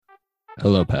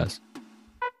Hello, Paz.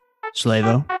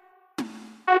 Slavo,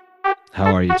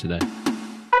 How are you today?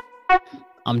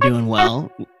 I'm doing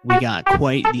well. We got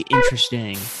quite the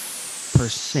interesting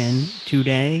person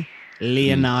today, Hmm.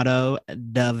 Leonardo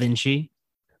da Vinci,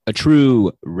 A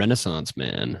true Renaissance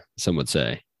man, some would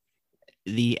say.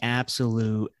 the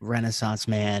absolute Renaissance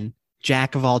man,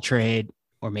 jack of all trade,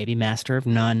 or maybe master of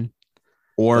none.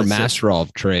 Or But master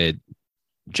of trade,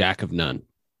 jack of none,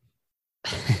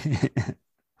 as he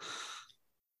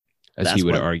that's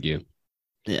would what, argue.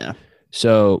 yeah.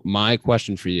 So, my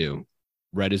question for you,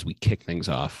 right as we kick things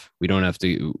off, we don't have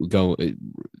to go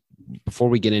before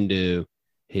we get into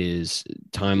his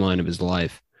timeline of his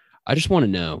life. I just want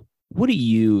to know, what do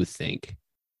you think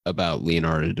about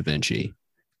Leonardo da Vinci?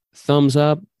 Thumbs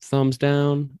up, thumbs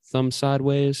down, thumbs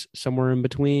sideways, somewhere in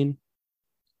between?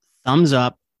 Thumbs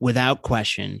up without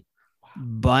question.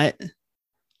 But,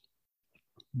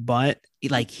 but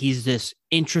like he's this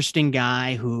interesting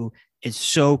guy who is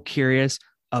so curious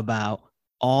about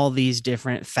all these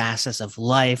different facets of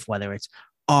life, whether it's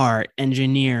art,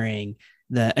 engineering,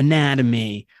 the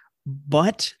anatomy.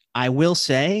 But I will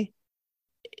say,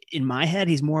 in my head,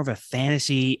 he's more of a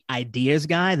fantasy ideas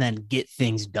guy than get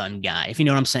things done guy. If you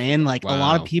know what I'm saying, like a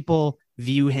lot of Wow. people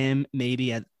view him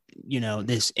maybe as,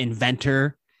 this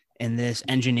inventor and this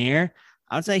engineer.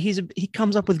 I would say he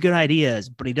comes up with good ideas,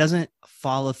 but he doesn't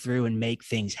follow through and make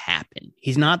things happen.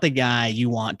 He's not the guy you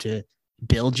want to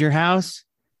build your house,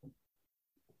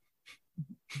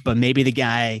 but maybe the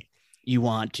guy you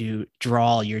want to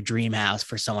draw your dream house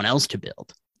for someone else to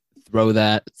build. Throw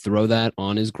that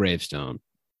on his gravestone.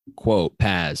 Quote,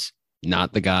 Paz,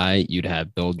 not the guy you'd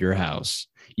have build your house.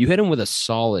 You hit him with a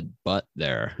solid butt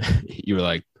there. You were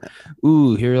like,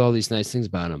 ooh, here are all these nice things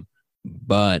about him.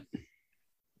 But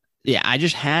Yeah, I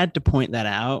just had to point that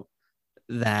out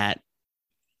that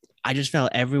I just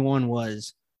felt everyone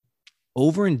was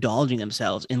overindulging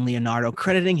themselves in Leonardo,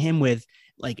 crediting him with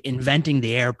like inventing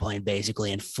the airplane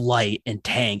basically and flight and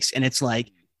tanks. And it's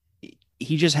like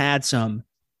he just had some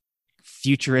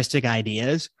futuristic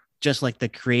ideas, just like the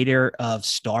creator of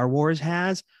Star Wars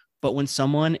has. But when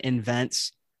someone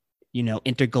invents,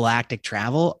 intergalactic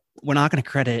travel, we're not going to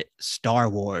credit Star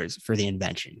Wars for the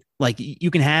invention. Like you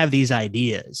can have these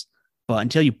ideas, but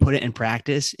until you put it in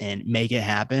practice and make it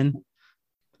happen,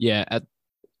 yeah,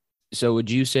 so would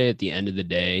you say at the end of the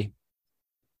day,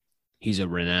 he's a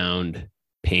renowned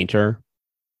painter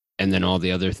and then all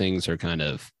the other things are kind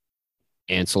of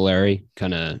ancillary,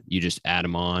 kind of you just add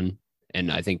them on.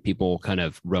 And I think people kind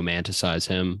of romanticize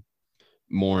him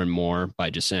more and more by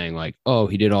just saying like, oh,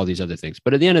 he did all these other things.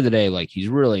 But at the end of the day, like he's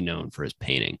really known for his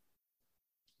painting.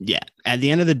 yeah, at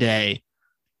the end of the day,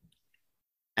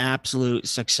 absolute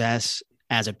success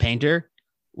as a painter,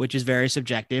 which is very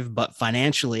subjective, but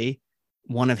financially,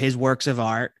 one of his works of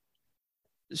art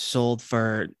sold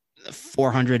for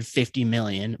 450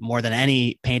 million, more than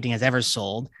any painting has ever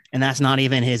sold. And that's not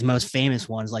even his most famous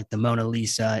ones like the Mona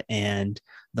Lisa and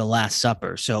the Last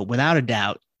Supper. So, without a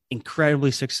doubt,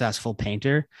 incredibly successful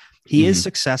painter. He is Mm-hmm.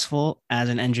 successful as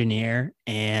an engineer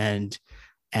and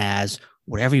as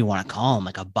whatever you want to call him,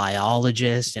 like a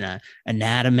biologist and an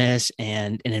anatomist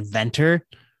and an inventor.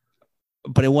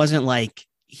 But it wasn't like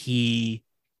he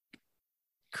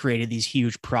created these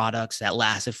huge products that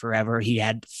lasted forever. He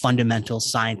had fundamental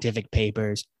scientific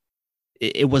papers.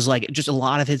 It was like just a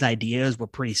lot of his ideas were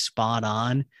pretty spot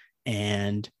on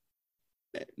and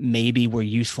maybe were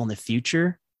useful in the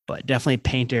future, but definitely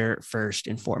painter first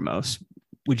and foremost.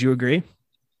 Would you agree?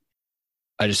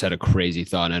 I just had a crazy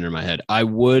thought enter my head. I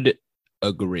would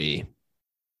agree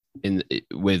in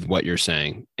with what you're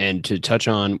saying. And to touch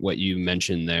on what you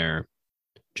mentioned there,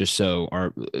 just so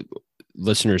our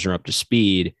listeners are up to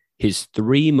speed, his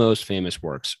three most famous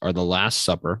works are The Last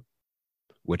Supper,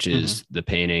 which Mm-hmm. is the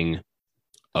painting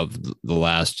of the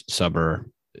Last Supper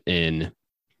in.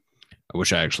 I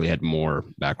wish I actually had more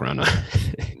background on.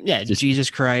 Yeah, Just Jesus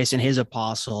Christ and his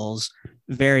apostles,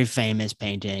 very famous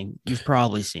painting. You've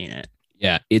probably seen it.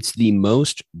 yeah, it's the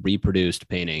most reproduced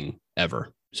painting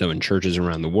ever. So in churches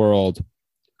around the world,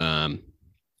 um,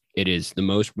 it is the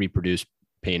most reproduced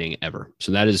painting ever.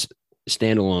 So that is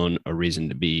standalone a reason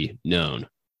to be known.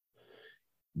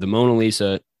 The Mona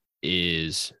Lisa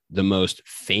is the most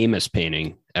famous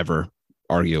painting ever,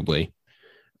 arguably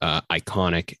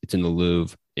iconic. It's in the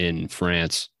Louvre in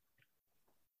France.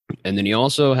 And then he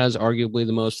also has arguably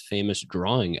the most famous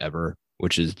drawing ever,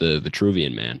 which is the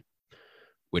Vitruvian Man,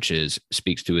 which is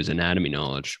speaks to his anatomy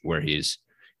knowledge, where he's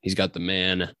got the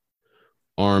man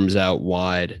arms out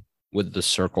wide with the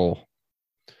circle,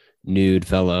 nude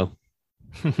fellow,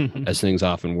 as things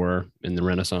often were in the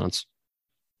Renaissance.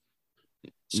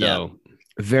 Yeah. So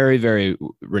Very, very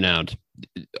renowned.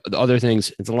 The other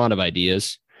things, it's a lot of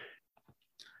ideas.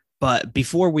 But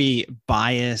before we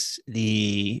bias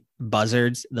the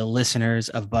buzzards, the listeners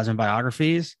of Buzzard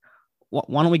biographies,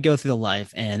 why don't we go through the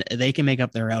life and they can make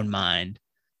up their own mind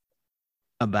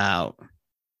about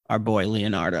our boy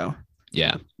Leonardo?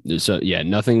 Yeah. So yeah,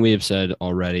 nothing we have said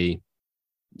already.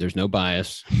 There's no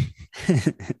bias.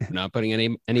 We're not putting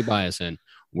any bias in.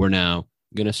 We're now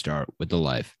gonna start with the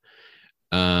life.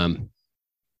 Um,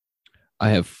 I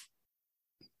have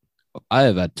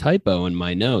a typo in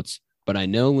my notes, but I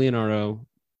know Leonardo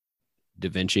da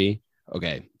Vinci.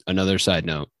 Okay, another side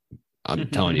note. I'm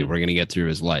telling you, we're gonna get through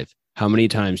his life. How many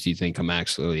times do you think I'm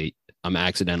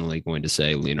accidentally going to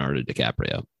say Leonardo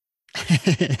DiCaprio?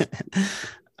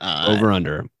 Over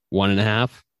under 1.5.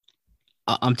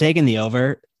 I'm taking the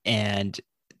over, and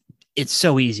it's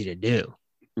so easy to do.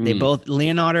 They both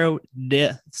Leonardo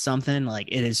did something like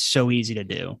it is so easy to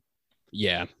do.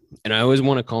 Yeah, and I always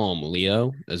want to call him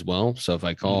Leo as well. So if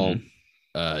I call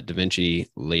Da Vinci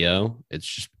Leo, it's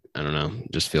just I don't know,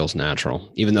 just feels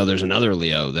natural. Even though there's another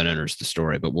Leo that enters the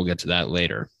story, but we'll get to that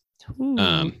later.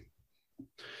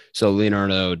 So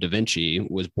Leonardo da Vinci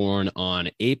was born on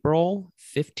April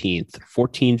 15th,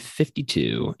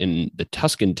 1452 in the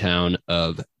Tuscan town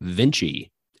of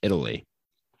Vinci, Italy.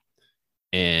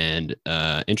 And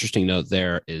interesting note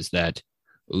there is that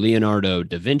Leonardo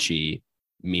da Vinci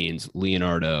means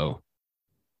Leonardo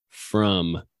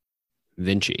from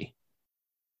Vinci.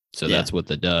 So that's what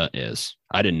the duh is.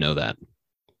 I didn't know that.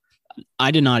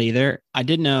 I did not either. I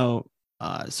did know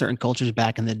certain cultures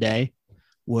back in the day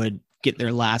would get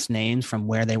their last names from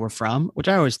where they were from, which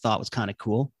I always thought was kind of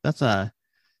cool. That's a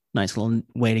nice little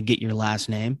way to get your last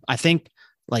name. I think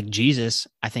like Jesus,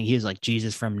 I think he was like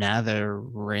Jesus from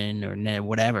Nazarene or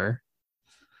whatever.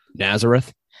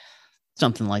 Nazareth?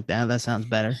 Something like that. That sounds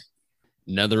better.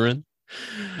 Netherlands.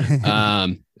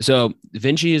 So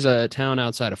Vinci is a town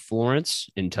outside of Florence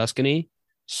in Tuscany,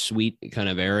 sweet kind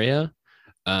of area.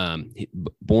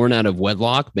 Born out of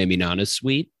wedlock, maybe not as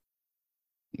sweet,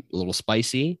 a little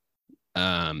spicy,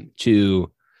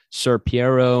 to Sir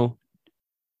Piero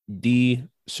di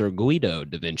Sir Guido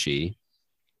da Vinci.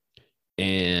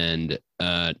 And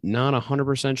not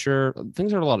 100% sure.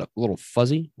 Things are a little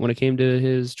fuzzy when it came to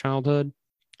his childhood.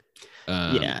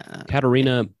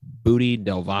 Caterina Booty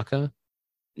del Vaca.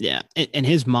 Yeah. And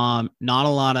his mom, not a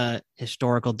lot of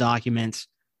historical documents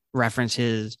reference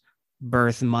his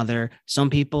birth mother. Some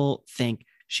people think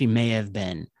she may have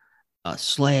been a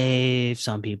slave.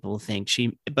 Some people think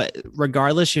but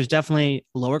regardless, she was definitely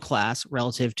lower class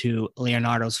relative to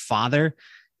Leonardo's father.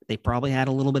 They probably had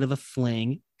a little bit of a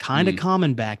fling, kind of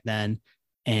common back then.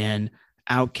 And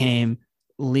out came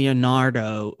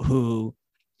Leonardo, who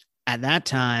at that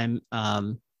time,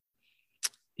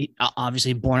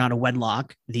 obviously born out of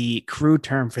wedlock. The crew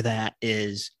term for that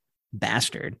is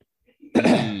bastard.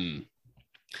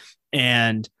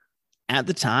 And at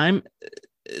the time,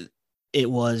 it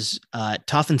was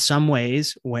tough in some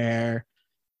ways where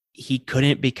he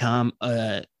couldn't become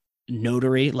a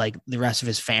notary like the rest of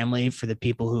his family for the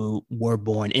people who were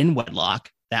born in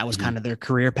wedlock. That was kind of their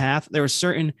career path. There were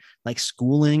certain like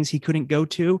schoolings he couldn't go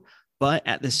to, but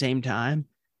at the same time,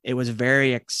 it was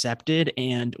very accepted.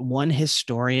 And one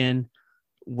historian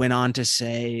went on to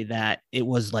say that it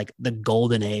was like the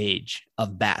golden age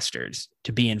of bastards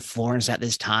to be in Florence at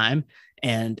this time.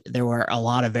 And there were a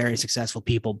lot of very successful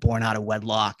people born out of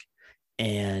wedlock.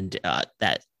 And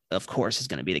that, of course, is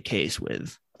going to be the case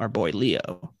with our boy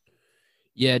Leo.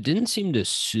 Yeah, it didn't seem to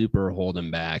super hold him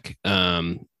back.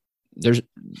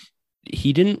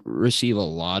 He didn't receive a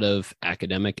lot of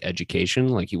academic education.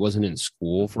 Like he wasn't in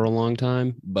school for a long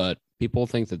time, but people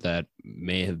think that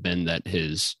may have been that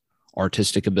his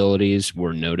artistic abilities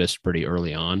were noticed pretty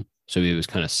early on. So he was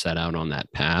kind of set out on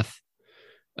that path.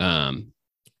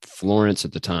 Florence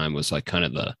at the time was like kind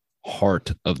of the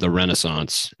heart of the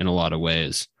Renaissance in a lot of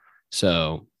ways.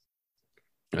 So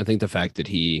I think the fact that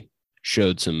he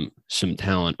showed some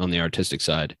talent on the artistic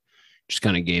side, just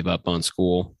kind of gave up on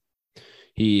school.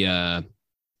 He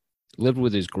lived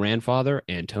with his grandfather,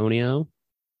 Antonio,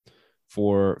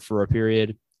 for a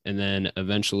period, and then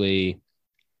eventually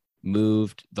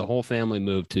the whole family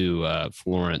moved to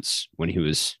Florence when he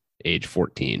was age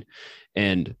 14.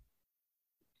 And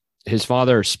his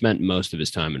father spent most of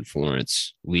his time in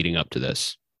Florence leading up to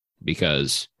this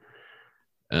because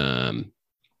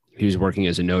he was working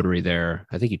as a notary there.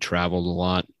 I think he traveled a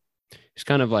lot. He's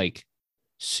kind of like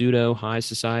pseudo high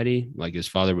society. Like his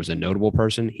father was a notable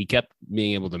person. He kept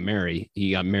being able to marry.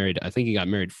 He got married. I think he got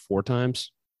married 4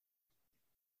 times.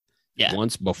 Yeah.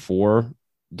 Once before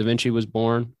Da Vinci was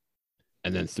born.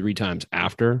 and then 3 times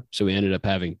after. So he ended up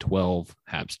having 12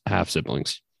 half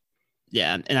siblings.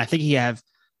 Yeah, and I think he have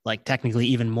like technically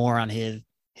even more on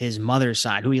his mother's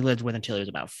side, who he lived with until he was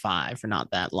about 5, for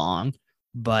not that long.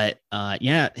 But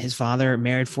yeah, his father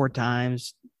married 4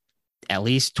 times, at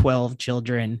least 12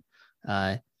 children.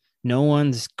 No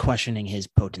one's questioning his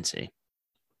potency.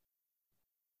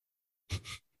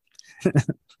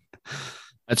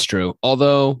 That's true.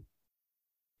 Although,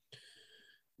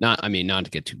 not to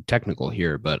get too technical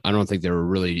here, but I don't think they were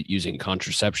really using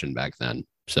contraception back then.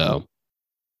 So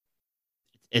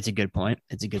it's a good point.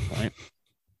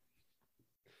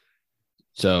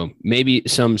 So maybe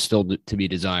some still to be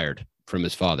desired from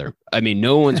his father. I mean,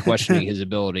 no one's questioning his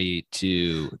ability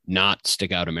to not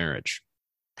stick out a marriage.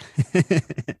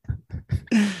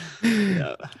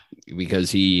 Yeah.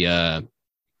 Because he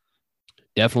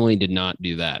definitely did not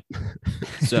do that.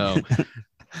 So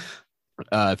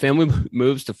family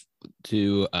moves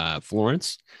to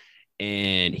Florence,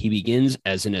 and he begins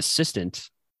as an assistant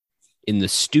in the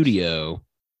studio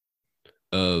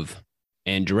of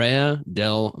Andrea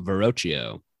del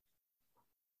Verrocchio,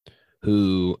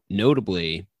 who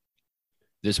notably,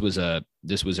 this was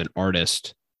an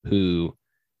artist who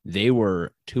they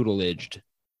were tutelaged.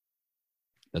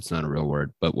 That's not a real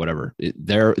word, but whatever.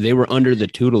 They were under the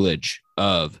tutelage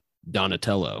of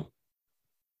Donatello.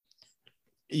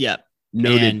 Yep.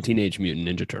 Noted Teenage Mutant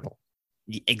Ninja Turtle.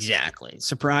 Exactly.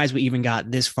 Surprised we even got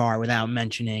this far without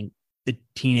mentioning the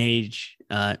Teenage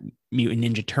Mutant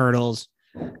Ninja Turtles,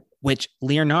 which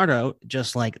Leonardo,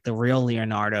 just like the real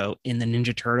Leonardo in the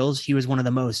Ninja Turtles, he was one of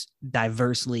the most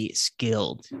diversely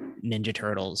skilled Ninja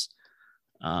Turtles.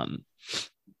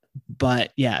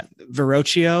 But yeah,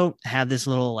 Verrocchio had this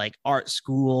little like art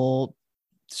school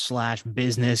 /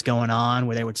 business going on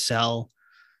where they would sell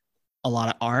a lot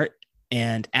of art.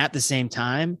 And at the same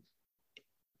time,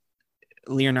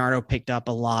 Leonardo picked up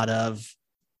a lot of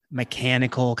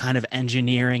mechanical kind of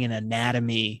engineering and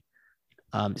anatomy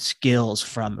skills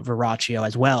from Verrocchio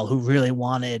as well, who really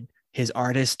wanted his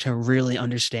artist to really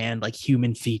understand like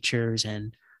human features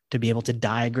and to be able to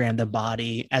diagram the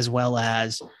body, as well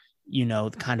as, you know,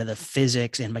 kind of the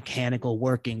physics and mechanical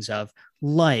workings of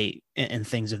light and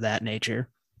things of that nature.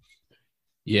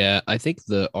 Yeah, I think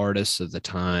the artists of the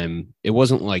time, it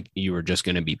wasn't like you were just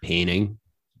going to be painting.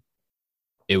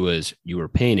 It was you were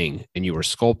painting and you were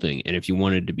sculpting. And if you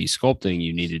wanted to be sculpting,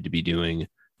 you needed to be doing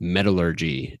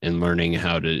metallurgy and learning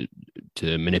how to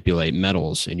manipulate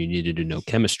metals, and you needed to know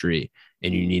chemistry,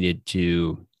 and you needed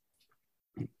to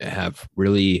have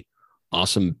really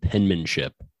awesome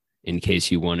penmanship in case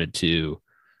you wanted to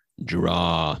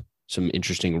draw some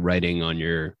interesting writing on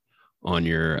your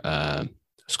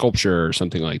sculpture or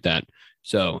something like that.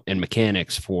 So, and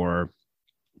mechanics for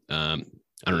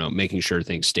I don't know, making sure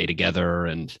things stay together.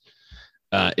 And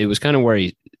it was kind of where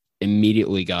he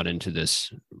immediately got into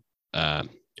this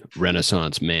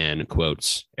Renaissance man,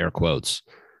 quotes, air quotes,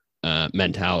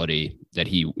 mentality that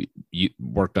he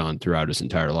worked on throughout his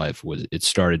entire life. Was it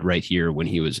started right here when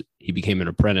he became an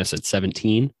apprentice at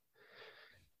 17.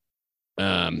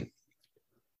 And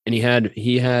he had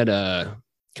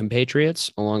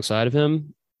compatriots alongside of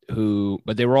him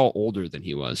but they were all older than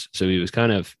he was. So he was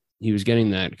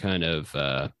getting that kind of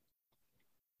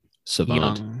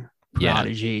savant,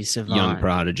 young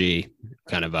prodigy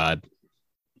kind of vibe.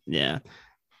 Yeah.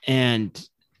 And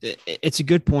it's a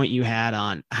good point you had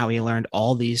on how he learned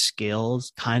all these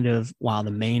skills kind of while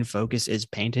the main focus is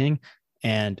painting.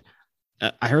 And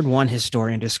I heard one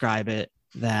historian describe it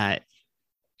that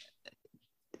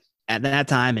at that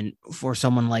time, and for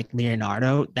someone like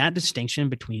Leonardo, that distinction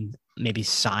between maybe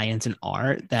science and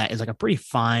art, that is like a pretty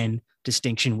fine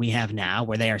distinction we have now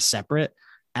where they are separate.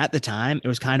 At the time, it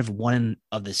was kind of one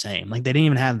of the same. Like they didn't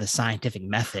even have the scientific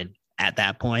method at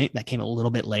that point. That came a little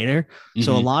bit later. Mm-hmm.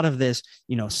 So a lot of this,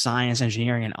 you know, science,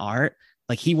 engineering, and art,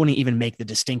 like he wouldn't even make the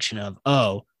distinction of,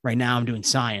 oh, right now I'm doing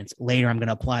science, later I'm going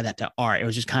to apply that to art. It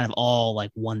was just kind of all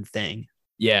like one thing.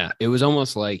 Yeah. It was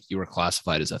almost like you were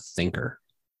classified as a thinker.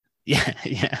 Yeah.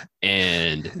 Yeah.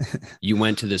 And you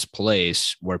went to this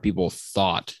place where people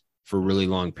thought for really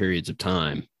long periods of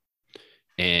time.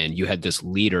 And you had this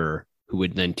leader who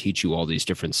would then teach you all these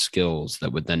different skills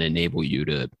that would then enable you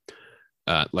to,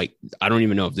 like, I don't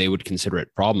even know if they would consider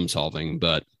it problem solving,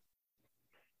 but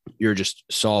you're just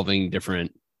solving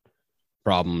different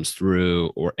problems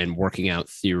and working out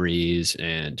theories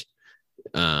and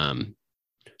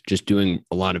just doing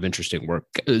a lot of interesting work.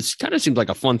 It kind of seems like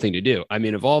a fun thing to do. I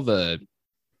mean, of all the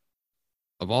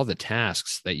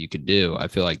tasks that you could do, I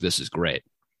feel like this is great.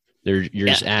 You're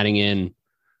just adding in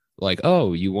like,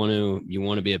 oh, you want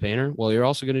to be a painter? Well, you're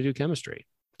also going to do chemistry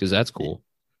because that's cool.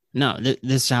 No,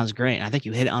 this sounds great. I think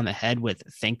you hit it on the head with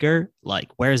thinker. Like,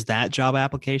 where's that job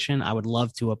application? I would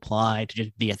love to apply to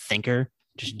just be a thinker,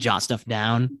 just jot stuff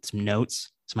down, some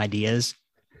notes, some ideas.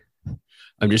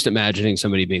 I'm just imagining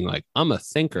somebody being like, I'm a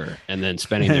thinker, and then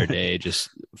spending their day just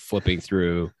flipping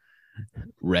through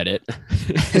Reddit,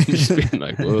 just being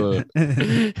like, whoa,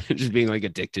 just being like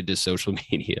addicted to social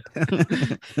media.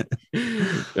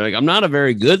 They're like, I'm not a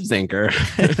very good thinker,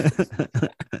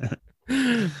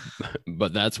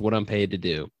 but that's what I'm paid to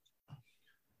do.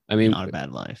 I mean, Not a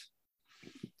bad life.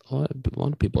 a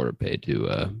lot of people are paid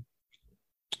to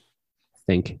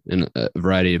think in a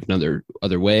variety of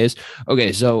other ways.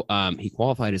 Okay, so he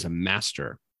qualified as a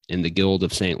master in the Guild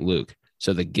of St. Luke.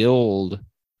 So the guild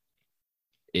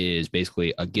is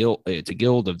basically a guild. It's a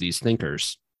guild of these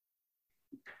thinkers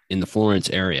in the Florence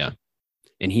area,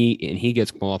 and he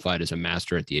gets qualified as a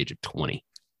master at the age of 20.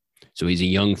 So he's a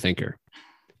young thinker.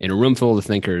 In a room full of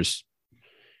thinkers,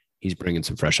 he's bringing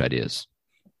some fresh ideas.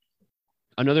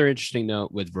 Another interesting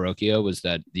note with Verrocchio was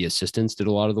that the assistants did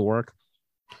a lot of the work.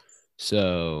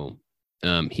 So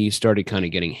he started kind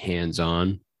of getting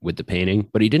hands-on with the painting,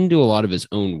 but he didn't do a lot of his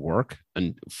own work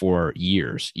for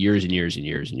years and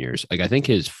years. Like, I think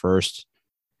his first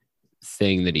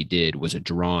thing that he did was a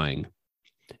drawing,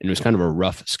 and it was kind of a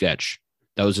rough sketch.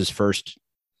 That was his first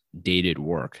dated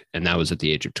work, and that was at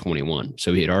the age of 21.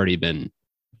 So he had already been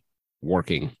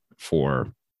working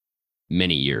for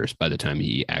many years by the time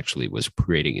he actually was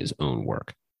creating his own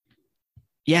work.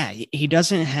 Yeah, he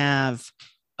doesn't have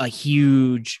a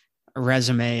huge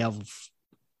resume of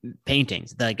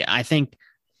paintings. Like, I think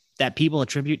that people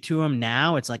attribute to him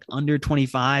now, it's like under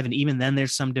 25, and even then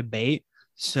there's some debate.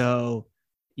 So,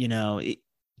 in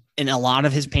a lot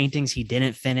of his paintings he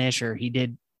didn't finish, or he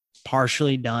did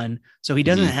partially done. So he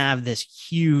doesn't have this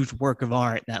huge work of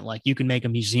art that, like, you can make a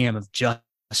museum of just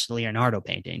Leonardo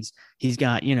paintings. He's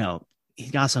got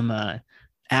some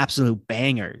absolute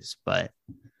bangers, but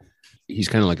he's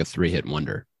kind of like a 3-hit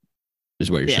wonder,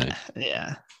 is what you're saying.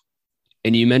 Yeah.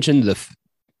 And you mentioned the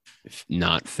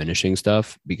not finishing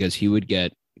stuff, because he would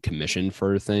get commissioned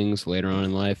for things later on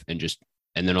in life, and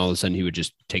then all of a sudden he would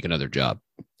just take another job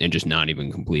and just not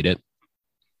even complete it.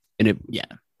 And it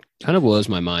kind of blows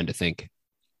my mind to think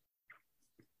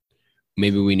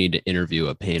maybe we need to interview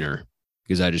a painter,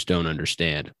 because I just don't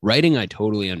understand. Writing, I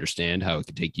totally understand how it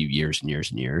could take you years and years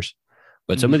and years.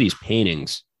 But some of these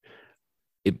paintings,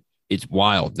 it's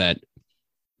wild that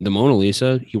the Mona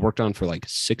Lisa he worked on for like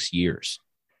 6 years.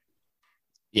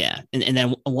 Yeah. And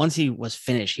then once he was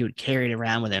finished, he would carry it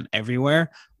around with him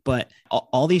everywhere. But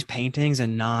all these paintings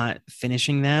and not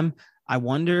finishing them, I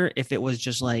wonder if it was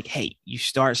just like, hey, you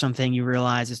start something, you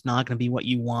realize it's not going to be what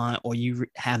you want, or you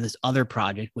have this other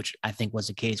project, which I think was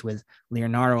the case with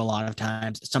Leonardo a lot of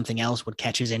times. Something else would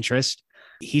catch his interest.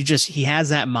 He has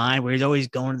that mind where he's always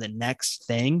going to the next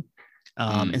thing.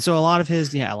 And so a lot of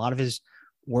his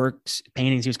works,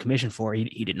 paintings he was commissioned for,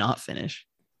 he did not finish.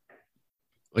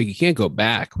 Like, you can't go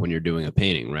back when you're doing a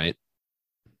painting, right?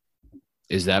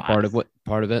 Is that part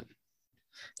of it?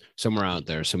 Somewhere out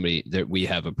there, somebody that we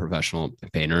have a professional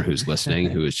painter who's listening,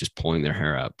 who is just pulling their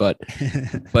hair out. But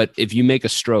if you make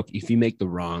the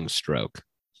wrong stroke,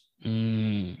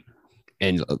 and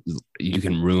you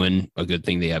can ruin a good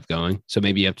thing they have going. So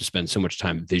maybe you have to spend so much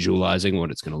time visualizing what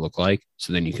it's going to look like,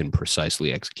 so then you can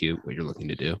precisely execute what you're looking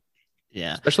to do.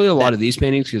 Yeah. Especially a lot of these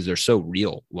paintings, because they're so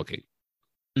real looking.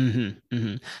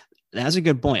 That's a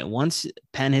good point. Once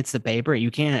pen hits the paper, you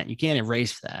can't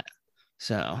erase that.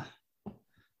 So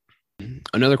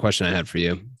another question I had for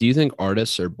you: do you think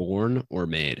artists are born or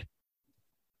made?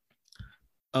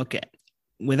 Okay,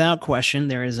 without question,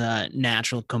 there is a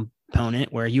natural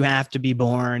component where you have to be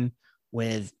born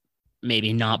with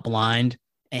maybe not blind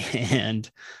and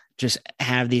just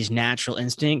have these natural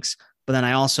instincts. But then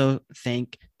I also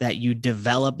think that you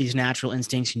develop these natural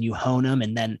instincts and you hone them,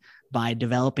 and then by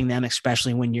developing them,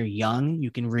 especially when you're young,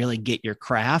 you can really get your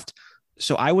craft.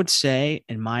 So I would say,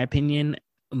 in my opinion,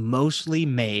 mostly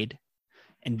made,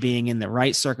 and being in the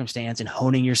right circumstance and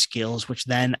honing your skills, which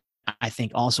then I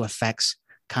think also affects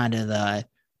kind of the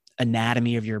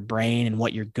anatomy of your brain and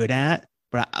what you're good at.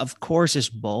 But of course it's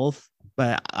both,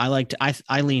 but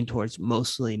I lean towards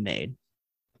mostly made.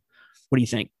 What do you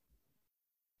think?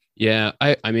 Yeah,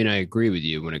 I mean, I agree with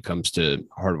you when it comes to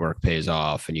hard work pays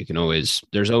off, and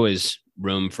there's always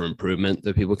room for improvement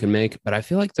that people can make. But I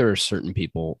feel like there are certain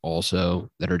people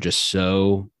also that are just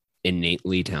so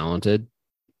innately talented.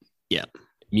 Yeah.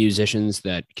 Musicians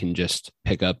that can just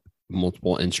pick up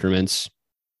multiple instruments,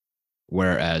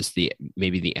 whereas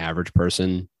maybe the average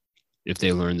person, if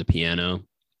they learn the piano.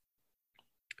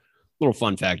 Little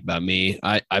fun fact about me,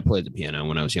 I played the piano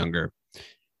when I was younger.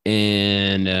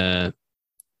 And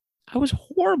I was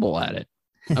horrible at it.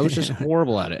 I was just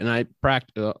horrible at it. And I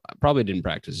probably didn't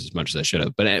practice as much as I should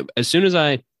have. But as soon as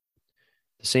the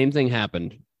same thing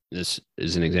happened. This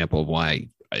is an example of why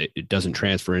it doesn't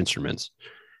transfer instruments.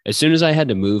 As soon as I had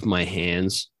to move my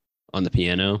hands on the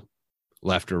piano,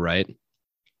 left or right,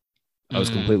 I was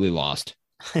completely lost.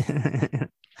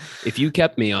 If you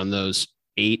kept me on those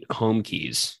 8 home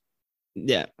keys,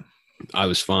 yeah, I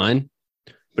was fine.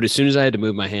 But as soon as I had to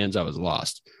move my hands, I was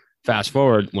lost. Fast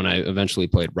forward, when I eventually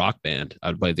played Rock Band, I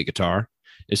would play the guitar.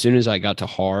 As soon as I got to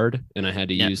hard and I had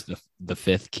to use the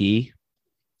 5th key,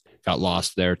 got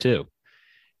lost there too.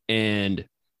 And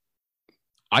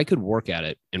I could work at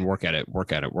it, and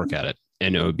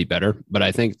it would be better. But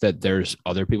I think that there's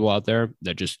other people out there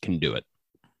that just can do it.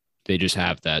 They just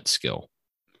have that skill.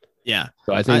 Yeah.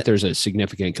 So I think there's a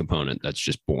significant component that's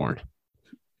just born.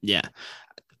 Yeah.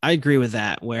 I agree with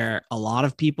that, where a lot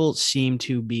of people seem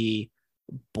to be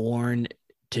born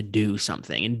to do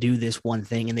something and do this one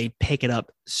thing, and they pick it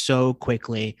up so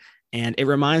quickly. And it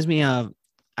reminds me of,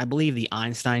 I believe, the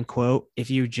Einstein quote: if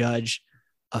you judge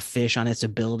a fish on its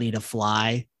ability to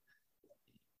fly,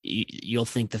 you'll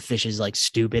think the fish is like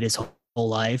stupid its whole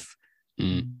life.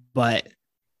 But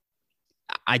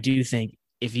I do think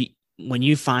when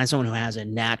you find someone who has a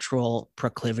natural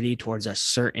proclivity towards a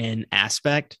certain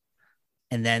aspect,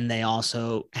 and then they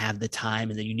also have the time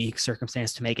and the unique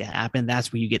circumstance to make it happen,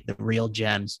 that's where you get the real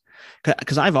gems.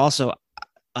 Because I've also,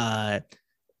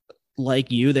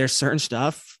 like you, there's certain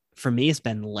stuff for me, it's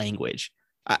been language.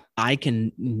 I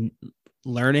can,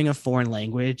 learning a foreign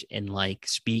language and like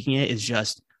speaking it is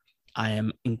just, I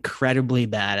am incredibly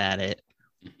bad at it.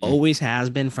 Always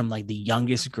has been from like the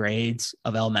youngest grades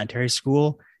of elementary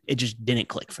school. It just didn't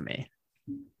click for me.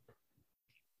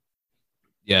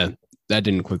 Yeah, that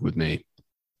didn't click with me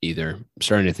either. I'm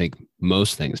starting to think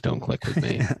most things don't click with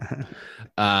me.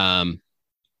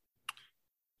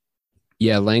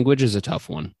 Yeah, language is a tough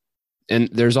one. And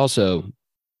there's also,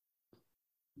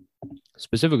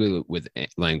 specifically with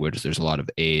language, there's a lot of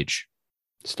age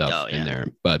stuff in there.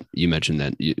 But you mentioned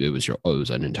that it was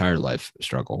an entire life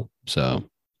struggle. So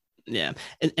yeah,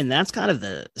 and that's kind of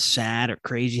the sad or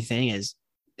crazy thing is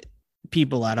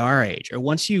people at our age, or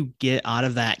once you get out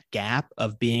of that gap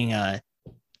of being a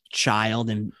child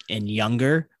and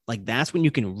younger, like that's when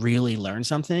you can really learn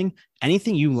something.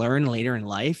 Anything you learn later in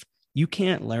life, you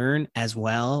can't learn as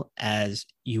well as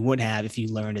you would have if you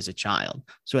learned as a child.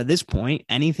 So at this point,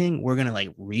 anything we're going to like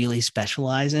really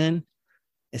specialize in,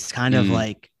 it's kind of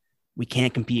like we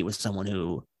can't compete with someone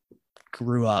who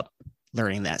grew up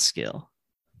learning that skill.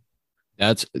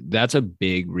 That's a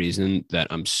big reason that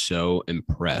I'm so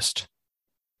impressed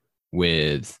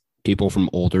with people from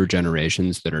older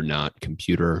generations that are not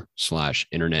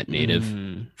computer/internet native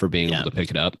for being able to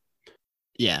pick it up.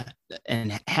 Yeah.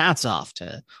 And hats off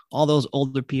to all those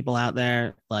older people out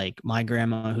there, like my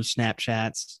grandma who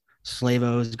Snapchats,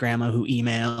 Slavo's grandma who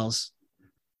emails.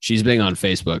 She's big on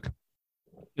Facebook.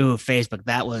 Ooh, Facebook.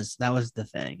 That was the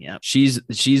thing. Yeah. She's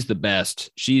the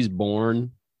best. She's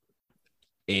born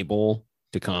able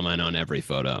to comment on every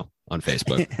photo on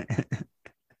Facebook.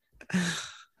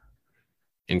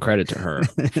 And credit to her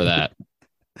for that.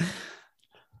 All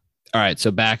right. So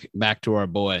back to our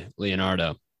boy,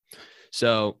 Leonardo.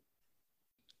 So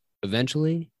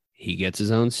eventually he gets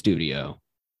his own studio.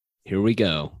 Here we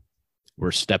go.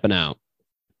 We're stepping out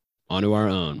onto our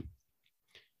own.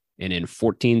 And in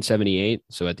 1478,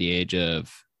 so at the age of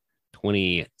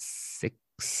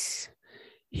 26,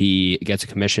 he gets a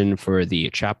commission for the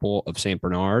Chapel of St.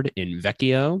 Bernard in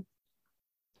Vecchio.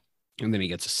 And then he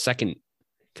gets a second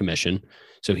commission.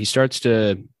 So he starts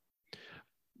to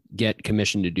get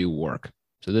commissioned to do work.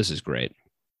 So this is great.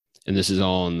 And this is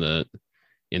all in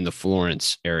the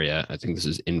Florence area. I think this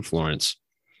is in Florence.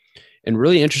 And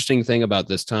really interesting thing about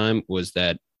this time was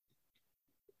that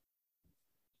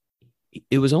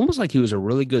it was almost like he was a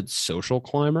really good social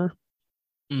climber.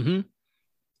 Mm-hmm.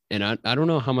 And I don't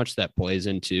know how much that plays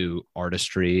into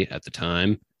artistry at the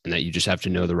time, and that you just have to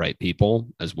know the right people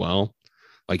as well.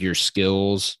 Like your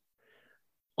skills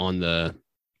on the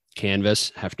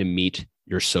canvas have to meet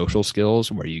your social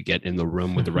skills, where you get in the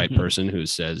room with the right person who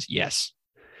says yes.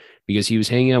 Because he was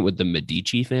hanging out with the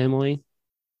Medici family,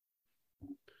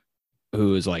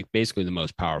 who is like basically the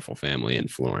most powerful family in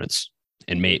Florence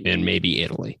and maybe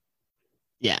Italy.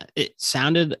 Yeah, it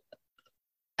sounded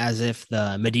as if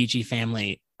the Medici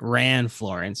family ran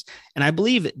Florence. And I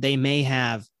believe they may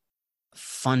have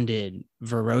funded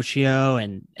Verrocchio,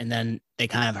 and then they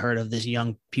kind of heard of this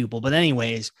young pupil. But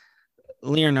anyways,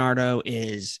 Leonardo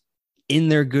is in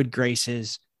their good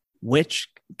graces, which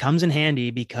comes in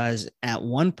handy because at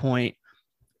one point,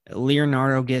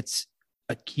 Leonardo gets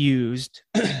accused,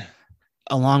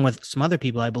 along with some other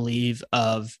people, I believe,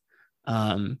 of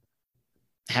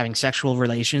having sexual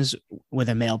relations with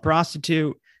a male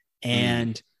prostitute.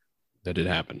 And that did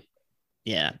happen.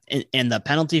 Yeah. And the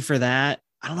penalty for that,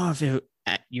 I don't know if it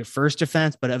at your first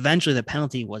offense, but eventually the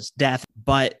penalty was death.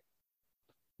 But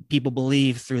people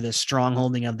believe through the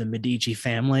strongholding of the Medici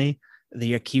family,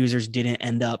 the accusers didn't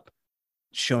end up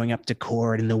showing up to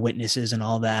court and the witnesses and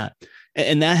all that.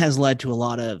 And that has led to a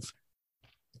lot of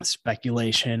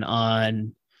speculation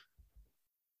on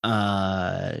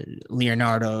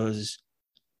Leonardo's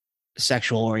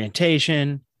sexual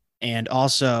orientation. And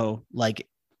also, like,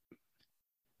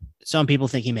 some people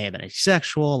think he may have been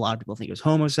asexual. A lot of people think he was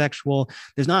homosexual.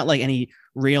 There's not like any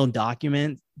real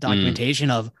documentation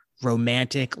of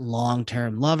romantic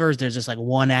long-term lovers. There's just like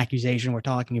one accusation we're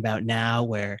talking about now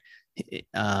where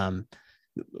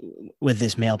with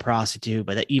this male prostitute,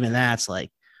 but even that's like,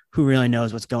 who really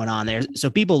knows what's going on there? So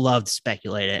people love to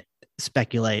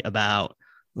speculate about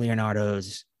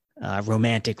Leonardo's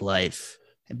romantic life,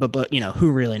 but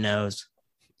who really knows?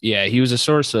 Yeah, he was a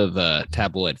source of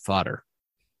tabloid fodder.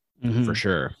 Mm-hmm. For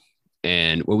sure.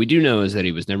 And what we do know is that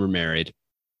he was never married,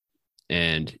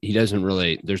 and there's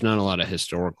not a lot of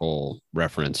historical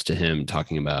reference to him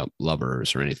talking about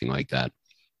lovers or anything like that.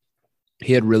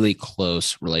 He had really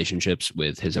close relationships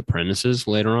with his apprentices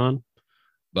later on,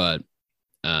 but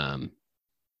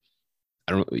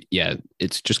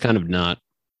it's just kind of not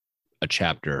a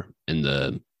chapter in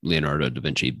the Leonardo da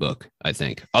Vinci book, I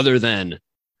think, other than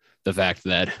the fact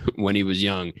that when he was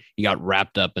young, he got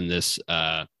wrapped up in this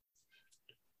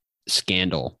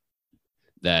scandal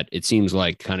that it seems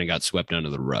like kind of got swept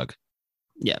under the rug.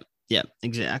 Yeah,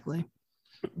 exactly.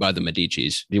 By the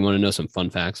Medicis. Do you want to know some fun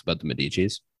facts about the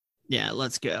Medicis? Yeah,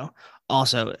 let's go.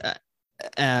 Also,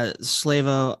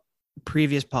 Slavo,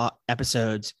 previous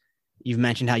episodes, you've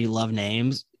mentioned how you love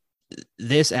names.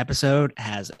 This episode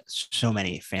has so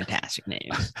many fantastic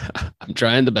names. I'm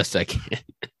trying the best I can.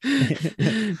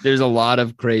 There's a lot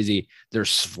of crazy. There's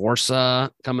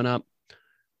Sforza coming up.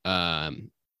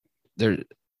 There,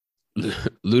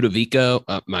 Ludovico.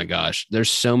 Oh my gosh, there's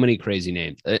so many crazy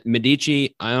names.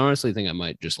 Medici. I honestly think I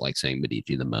might just like saying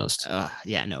Medici the most.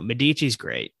 Medici's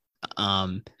great.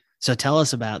 So tell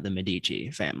us about the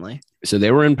Medici family. So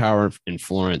they were in power in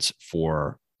Florence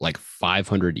for like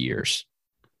 500 years.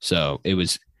 So it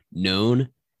was known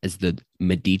as the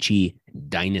Medici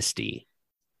dynasty.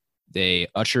 They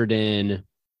ushered in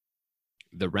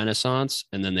the Renaissance,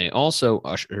 and then they also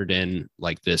ushered in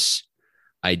like this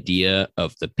idea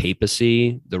of the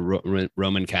papacy, the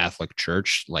Roman Catholic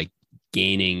Church, like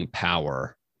gaining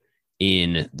power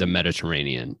in the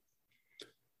Mediterranean.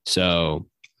 So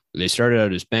they started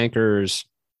out as bankers,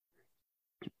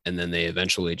 and then they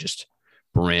eventually just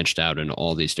branched out into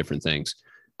all these different things.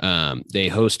 They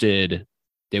hosted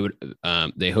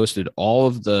all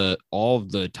of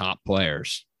the top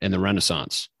players in the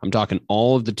Renaissance. I'm talking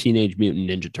all of the Teenage Mutant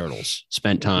Ninja Turtles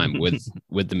spent time with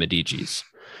the Medicis.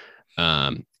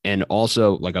 And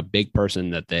also, like, a big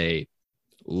person that they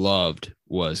loved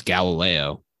was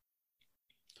Galileo.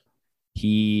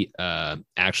 He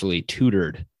actually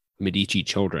tutored Medici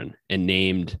children and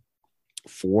named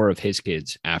 4 of his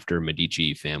kids after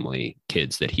Medici family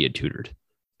kids that he had tutored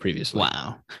previously.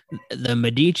 Wow. The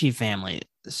Medici family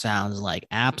sounds like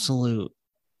absolute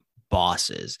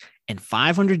bosses. And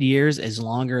 500 years is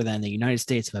longer than the United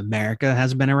States of America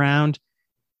has been around.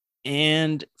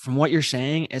 And from what you're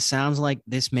saying, it sounds like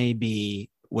this may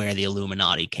be where the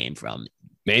Illuminati came from.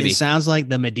 Maybe. It sounds like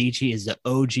the Medici is the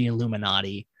OG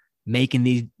Illuminati, making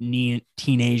these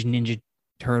teenage Ninja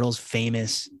Turtles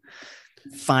famous,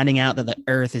 finding out that the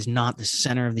Earth is not the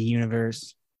center of the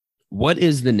universe. What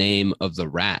is the name of the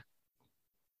rat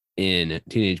in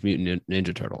Teenage Mutant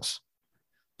Ninja Turtles?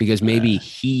 Because maybe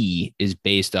he is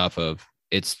based off of,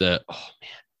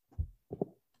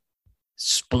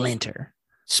 Splinter.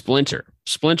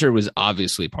 Splinter was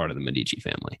obviously part of the Medici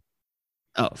family.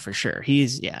 Oh, for sure.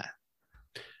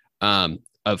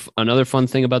 Of another fun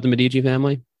thing about the Medici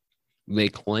family, they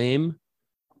claim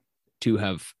to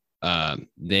have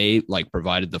they like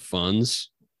provided the funds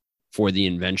for the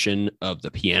invention of the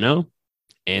piano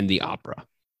and the opera.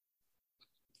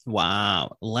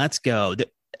 Wow, let's go.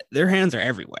 Their hands are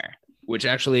everywhere. Which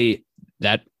actually,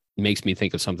 that makes me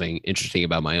think of something interesting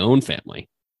about my own family.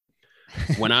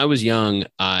 When I was young,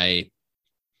 I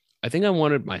think I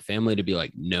wanted my family to be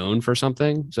like known for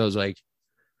something. So I was like,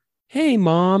 "Hey,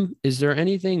 Mom, is there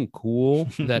anything cool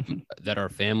that our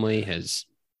family has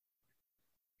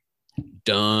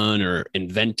done or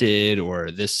invented,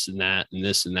 or this and that and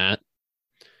this and that?"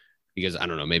 Because I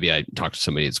don't know, maybe I talked to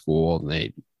somebody at school and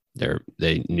they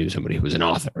They knew somebody who was an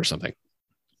author or something.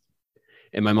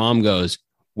 And my mom goes,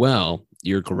 well,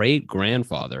 your great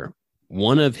grandfather,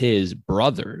 one of his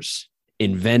brothers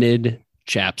invented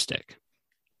chapstick.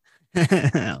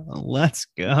 Let's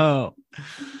go.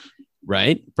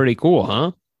 Right? Pretty cool,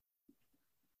 huh?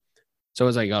 So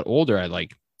as I got older, I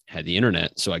like had the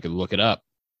internet so I could look it up.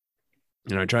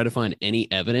 And I tried to find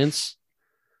any evidence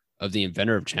of the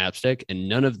inventor of chapstick, and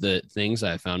none of the things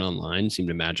I found online seemed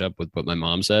to match up with what my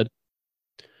mom said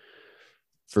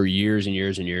for years and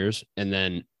years and years. And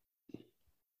then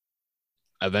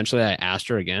eventually I asked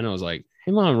her again. I was like,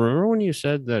 hey, Mom, remember when you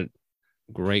said that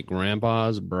great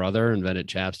grandpa's brother invented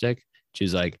chapstick?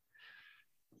 She's like,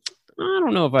 I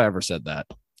don't know if I ever said that.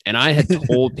 And I had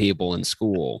told people in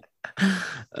school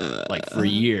like for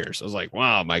years. I was like,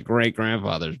 wow, my great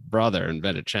grandfather's brother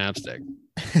invented chapstick.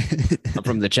 I'm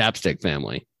from the chapstick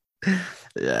family.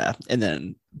 Yeah. And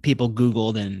then people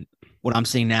Googled, and what I'm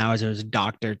seeing now is there's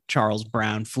Dr. Charles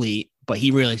Brown Fleet, but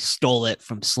he really stole it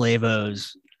from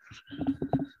Slavo's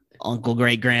uncle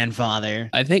great grandfather.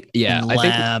 I think, yeah,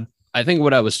 lab. I think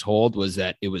what I was told was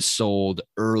that it was sold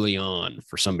early on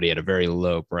for somebody at a very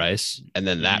low price, and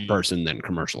then that person then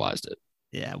commercialized it.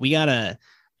 Yeah, we gotta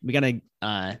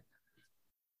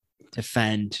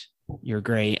defend your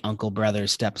great uncle, brother,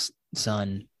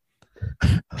 stepson.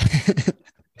 I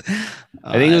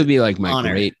think it would be like my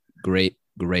honor. great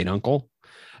uncle.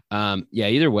 Yeah,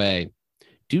 either way,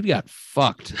 dude got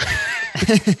fucked.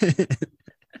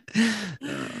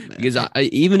 Because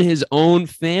even his own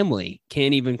family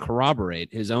can't even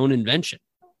corroborate his own invention,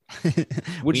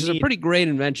 which is a pretty great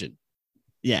invention.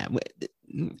 Yeah.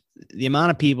 The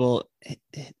amount of people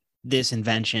this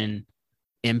invention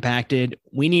impacted,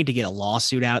 we need to get a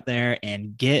lawsuit out there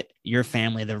and get your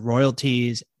family the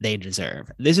royalties they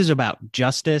deserve. This is about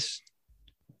justice.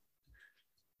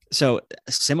 So,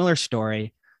 a similar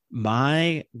story.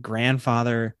 My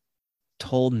grandfather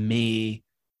told me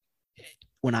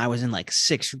when I was in like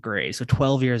 6th grade, so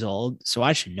 12 years old. So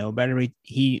I should know better.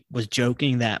 He was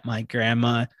joking that my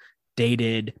grandma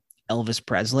dated Elvis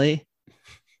Presley.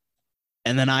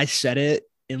 And then I said it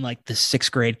in like the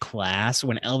 6th grade class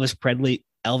when Elvis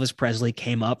Presley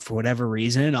came up for whatever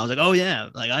reason. I was like, oh yeah,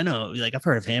 like I know, like I've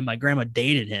heard of him. My grandma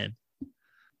dated him.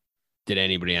 Did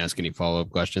anybody ask any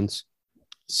follow-up questions?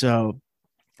 So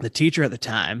the teacher at the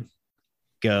time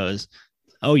goes,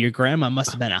 oh, your grandma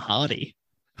must have been a hottie.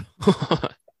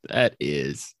 That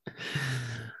is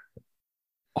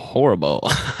horrible.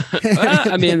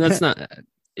 I mean, that's not.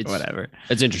 It's whatever.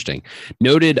 It's interesting.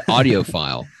 Noted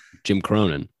audiophile Jim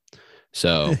Cronin.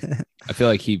 So I feel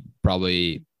like he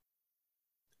probably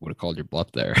would have called your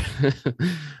bluff there.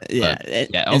 Yeah.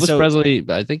 Yeah. Elvis Presley,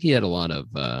 I think he had a lot of,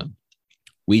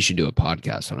 we should do a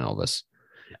podcast on Elvis.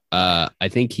 I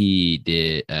think he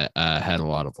did, had a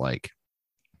lot of like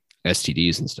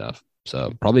STDs and stuff.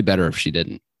 So probably better if she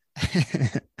didn't.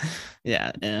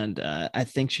 Yeah. And I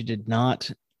think she did not.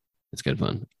 It's good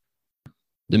fun.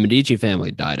 The Medici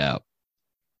family died out.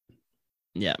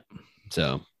 Yeah.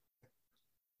 So,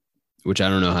 which I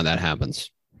don't know how that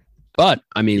happens. But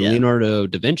I mean, Leonardo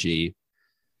da Vinci,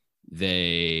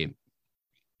 I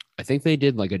think they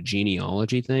did like a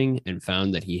genealogy thing and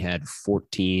found that he had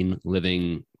 14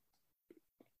 living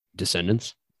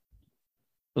descendants.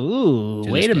 Ooh,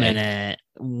 wait a minute.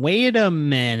 Wait a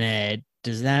minute.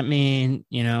 Does that mean,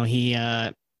 he, did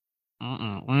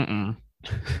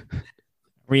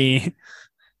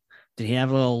he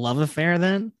have a little love affair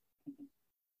then?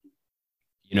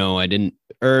 I didn't,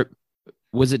 or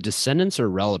was it descendants or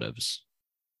relatives?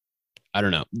 I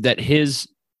don't know. That his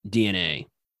DNA.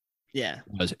 Yeah.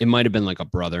 It might have been like a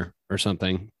brother or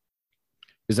something.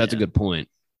 Because that's a good point.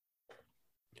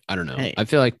 I don't know. Hey. I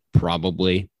feel like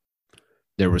probably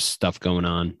there was stuff going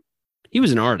on. He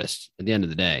was an artist at the end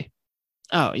of the day.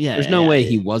 Oh, yeah. There's no way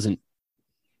he wasn't.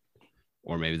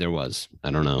 Or maybe there was.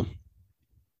 I don't know.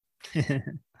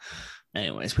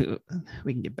 Anyways, we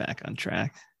can get back on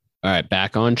track. All right,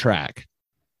 back on track.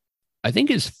 I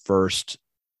think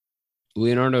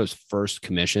Leonardo's first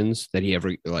commissions that he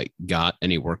ever got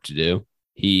any work to do,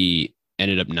 he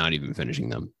ended up not even finishing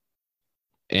them.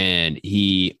 And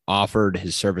he offered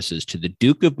his services to the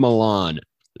Duke of Milan,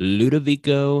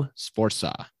 Ludovico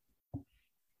Sforza.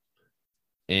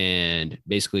 And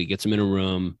basically gets him in a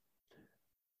room.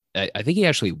 I think he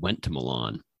actually went to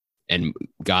Milan and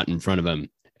got in front of him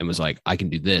and was like, I can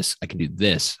do this. I can do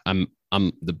this. I'm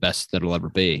the best that'll ever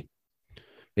be.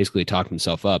 Basically talked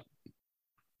himself up.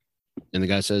 And the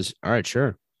guy says, all right,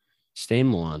 sure. Stay in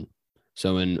Milan.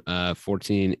 So in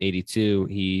 1482,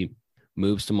 he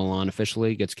moves to Milan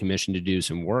officially, gets commissioned to do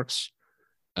some works,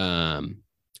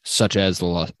 such as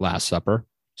the Last Supper.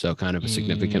 So kind of a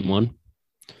significant one.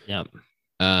 Yep.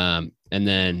 And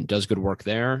then does good work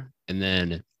there. And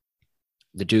then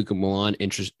the Duke of Milan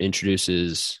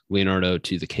introduces Leonardo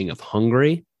to the King of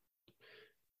Hungary.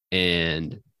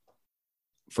 And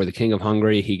for the King of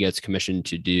Hungary, he gets commissioned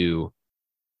to do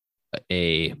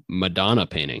a Madonna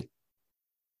painting.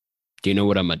 Do you know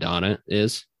what a Madonna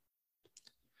is?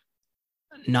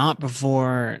 Not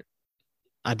before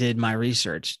I did my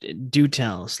research. Do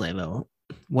tell, Slavo.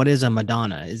 What is a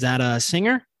Madonna? Is that a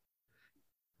singer?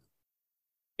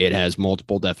 It has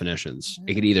multiple definitions.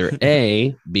 It could either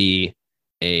A, be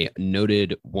a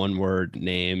noted one-word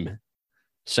name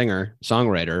singer,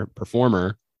 songwriter,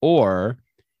 performer, or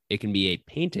it can be a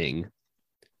painting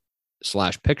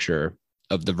 / picture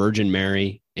of the Virgin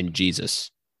Mary and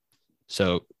Jesus.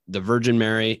 So the Virgin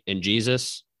Mary and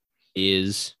Jesus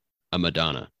is a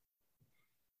Madonna.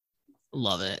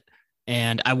 Love it.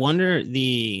 And I wonder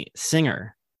the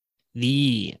singer,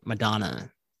 the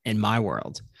Madonna in my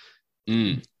world.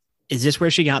 Is this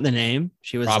where she got the name?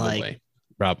 She was probably.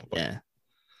 Yeah.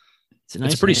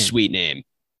 It's a pretty sweet name.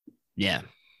 Yeah.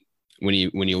 When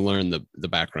you learn the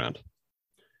background.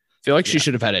 I feel like she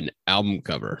should have had an album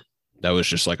cover that was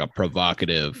just like a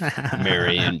provocative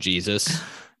Mary and Jesus.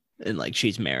 And like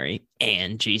she's Mary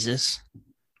and Jesus.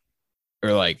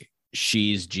 Or like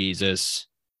she's Jesus,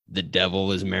 the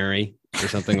devil is Mary, or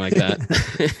something like that.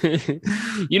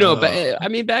 But I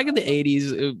mean, back in the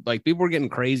 80s, like people were getting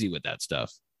crazy with that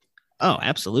stuff. Oh,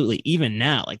 absolutely. Even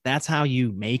now, like that's how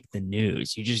you make the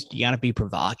news. You got to be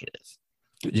provocative.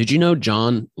 Did you know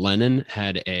John Lennon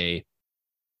had a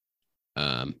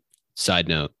side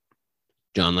note?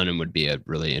 John Lennon would be a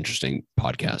really interesting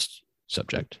podcast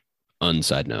subject.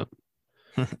 Unside note.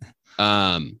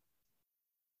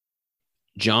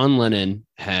 John Lennon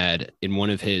had in one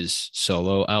of his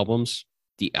solo albums,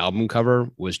 the album cover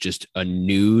was just a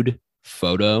nude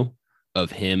photo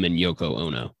of him and Yoko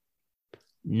Ono.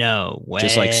 No way.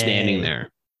 Just like standing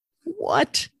there.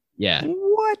 What? Yeah.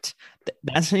 What?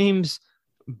 That seems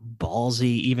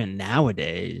ballsy even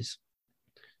nowadays.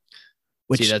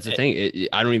 See, that's the thing.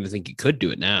 I don't even think you could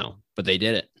do it now, but they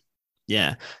did it.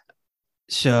 Yeah.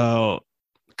 So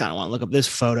kind of want to look up this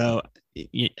photo.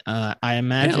 I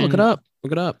imagine. Yeah, look it up.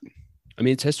 Look it up. I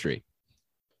mean, it's history.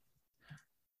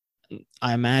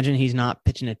 I imagine he's not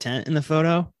pitching a tent in the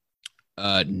photo.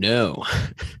 No.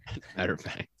 Matter of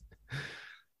fact.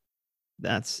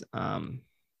 That's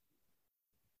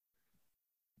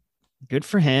good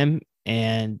for him.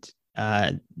 And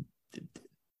a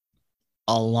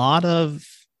lot of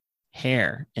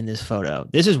hair in this photo.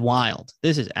 This is wild.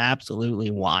 This is absolutely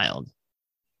wild.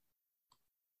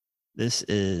 This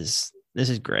is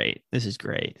great. This is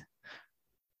great.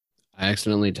 I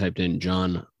accidentally typed in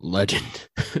John Legend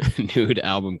nude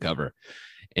album cover,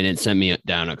 and it sent me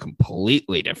down a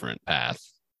completely different path.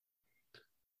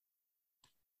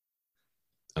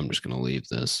 I'm just going to leave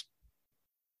this.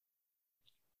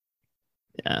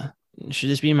 Yeah. Should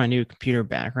this be my new computer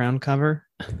background cover?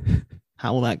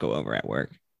 How will that go over at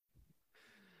work?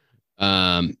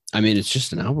 I mean, it's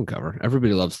just an album cover.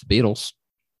 Everybody loves the Beatles.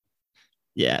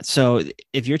 Yeah. So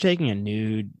if you're taking a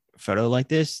nude photo like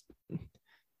this,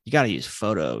 you got to use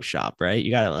Photoshop, right? You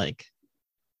got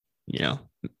to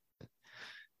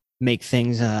make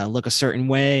things look a certain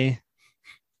way.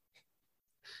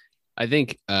 I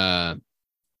think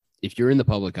if you're in the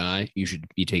public eye, you should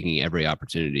be taking every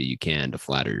opportunity you can to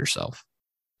flatter yourself.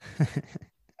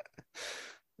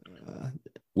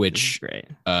 Which, great.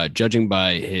 Judging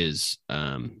by his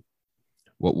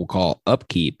what we'll call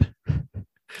upkeep,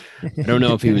 I don't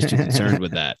know if he was too concerned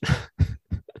with that.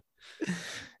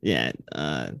 Yeah,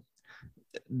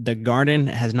 the garden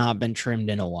has not been trimmed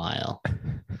in a while.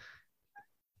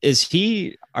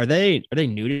 Are they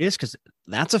nudists? Because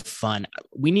that's a fun.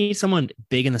 We need someone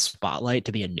big in the spotlight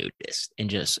to be a nudist and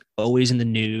just always in the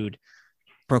nude,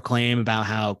 proclaim about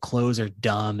how clothes are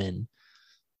dumb and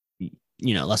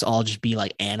let's all just be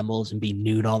like animals and be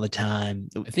nude all the time.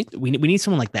 I think we need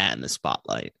someone like that in the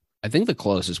spotlight. I think the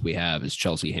closest we have is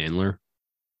Chelsea Handler.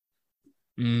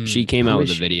 She came out with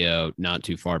a video not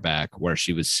too far back where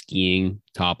she was skiing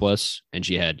topless and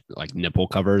she had like nipple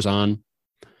covers on.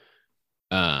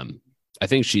 I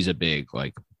think she's a big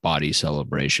like body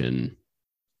celebration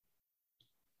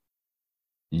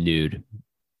nude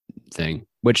thing,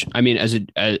 which I mean, as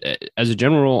a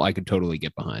general rule, I could totally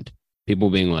get behind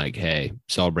people being like, hey,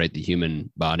 celebrate the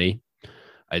human body.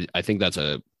 I think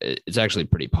it's actually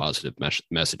pretty positive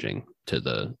messaging to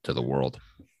the world.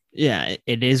 Yeah,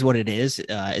 it is what it is.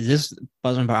 Is this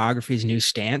Buzzman Biography's new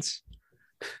stance?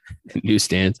 New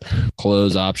stance,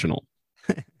 clothes optional.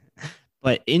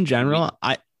 But in general,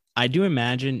 I do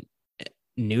imagine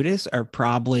nudists are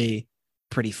probably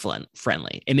pretty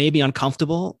friendly. It may be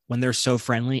uncomfortable when they're so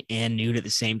friendly and nude at the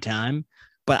same time,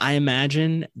 but I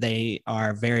imagine they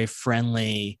are very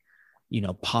friendly,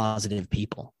 positive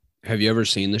people. Have you ever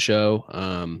seen the show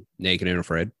Naked and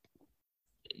Afraid?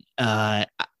 I've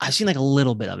seen like a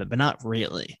little bit of it, but not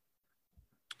really.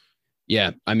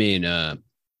 Yeah, I mean,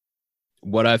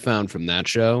 what I found from that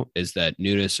show is that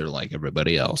nudists are like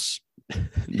everybody else.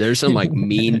 There's some like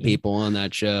mean people on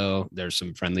that show. There's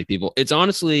some friendly people. It's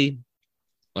honestly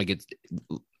like it's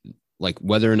like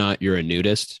whether or not you're a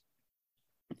nudist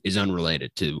is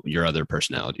unrelated to your other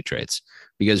personality traits,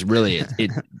 because really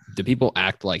the people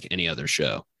act like any other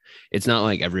show. It's not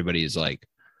like everybody's like,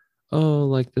 oh,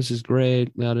 like this is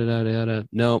great. Yada, yada, yada.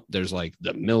 No, there's like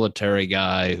the military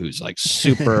guy who's like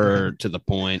super to the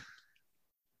point.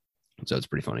 So it's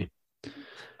pretty funny.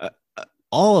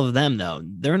 All of them, though,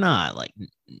 they're not like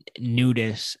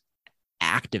nudist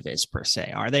activists per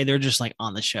se, are they? They're just like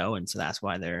on the show, and so that's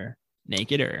why they're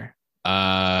naked. Or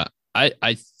I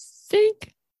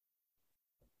think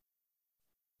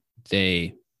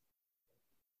they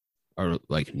are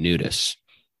like nudists.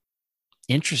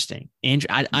 Interesting.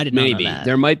 I did not Maybe know that.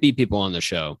 there might be people on the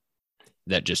show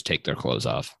that just take their clothes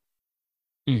off.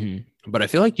 Mm-hmm. But I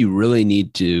feel like you really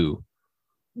need to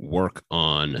work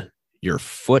on your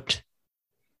foot.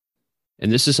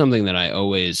 And this is something that I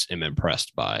always am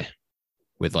impressed by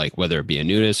with, like, whether it be a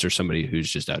nudist or somebody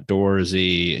who's just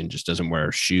outdoorsy and just doesn't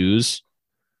wear shoes.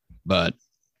 But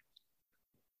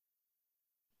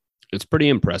it's pretty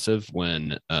impressive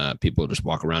when people just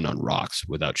walk around on rocks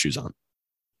without shoes on.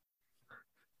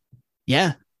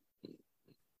 Yeah.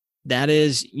 That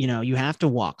is, you have to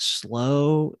walk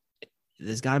slow.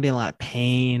 There's got to be a lot of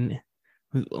pain.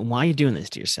 Why are you doing this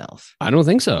to yourself? I don't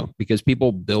think so, because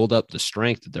people build up the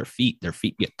strength of their feet. Their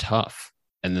feet get tough,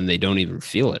 and then they don't even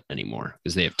feel it anymore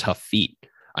because they have tough feet.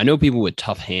 I know people with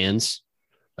tough hands,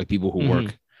 like people who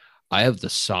work. I have the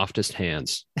softest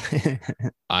hands.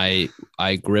 I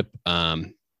grip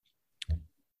anything.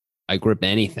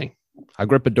 I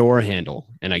grip a door handle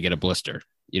and I get a blister.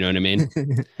 You know what I mean?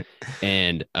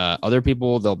 And other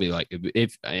people, they'll be like,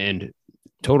 and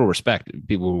total respect,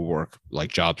 people who work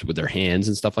like jobs with their hands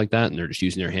and stuff like that, and they're just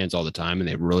using their hands all the time, and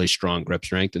they have really strong grip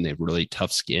strength and they have really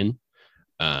tough skin.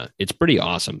 It's pretty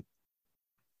awesome.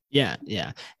 Yeah.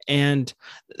 And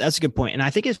that's a good point. And I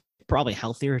think it's probably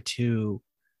healthier to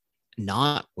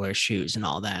not wear shoes and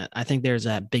all that. I think there's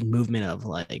a big movement of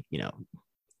like,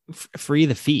 free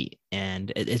the feet,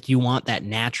 and you want that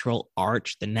natural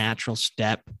arch, the natural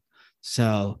step.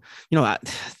 So, the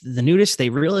nudists, they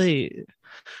really,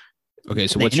 okay.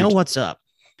 So they know what's up.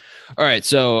 All right.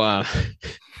 So,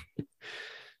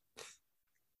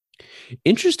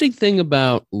 interesting thing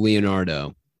about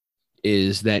Leonardo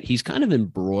is that he's kind of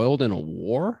embroiled in a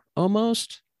war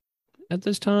almost at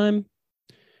this time,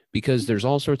 because there's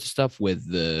all sorts of stuff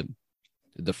with the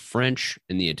French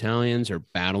and the Italians are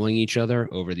battling each other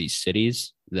over these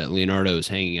cities that Leonardo is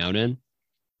hanging out in.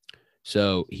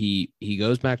 So he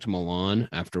goes back to Milan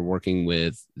after working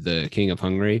with the King of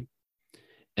Hungary,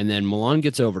 and then Milan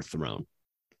gets overthrown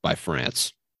by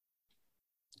France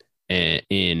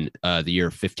in the year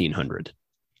 1500.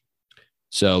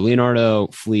 So Leonardo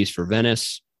flees for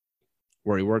Venice,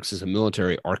 where he works as a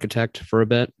military architect for a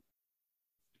bit,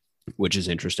 which is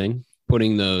interesting,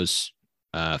 putting those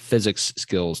physics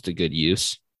skills to good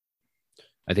use.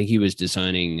 I think he was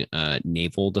designing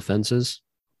naval defenses.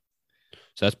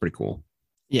 So that's pretty cool.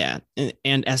 Yeah.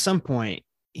 And at some point,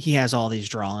 he has all these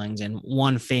drawings, and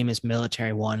one famous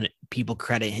military one people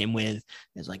credit him with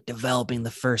is like developing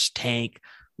the first tank,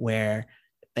 where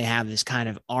they have this kind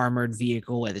of armored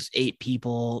vehicle where there's 8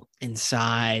 people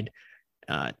inside.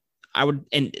 But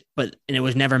it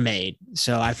was never made.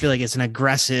 So I feel like it's an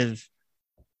aggressive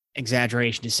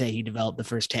exaggeration to say he developed the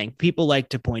first tank. People like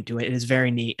to point to it. It is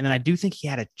very neat. And then I do think he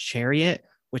had a chariot,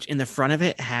 which in the front of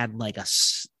it had like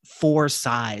 4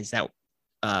 scythes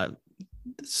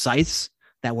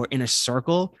that were in a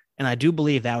circle. And I do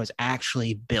believe that was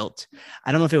actually built.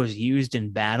 I don't know if it was used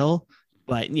in battle,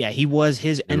 but yeah,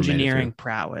 his engineering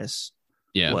prowess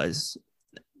was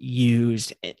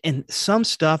used. And some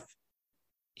stuff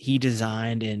he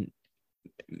designed and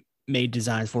made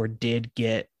designs for did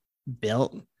get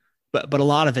built. But a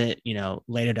lot of it,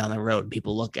 later down the road,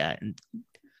 people look at and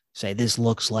say, this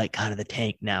looks like kind of the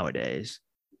tank nowadays.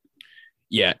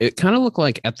 Yeah, it kind of looked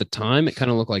like, at the time, it kind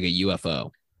of looked like a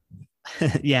UFO.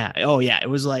 Yeah. Oh, yeah. It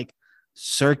was like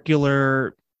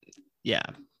circular. Yeah,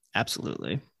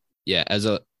 absolutely. Yeah. As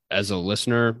a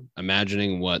listener,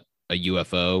 imagining what a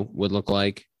UFO would look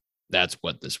like, that's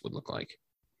what this would look like.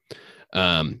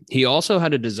 He also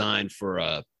had a design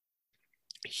for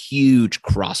huge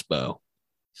crossbow.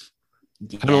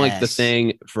 Kind of like the Yes.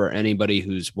 thing for anybody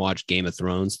who's watched Game of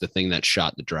Thrones, the thing that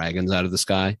shot the dragons out of the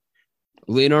sky.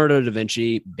 Leonardo da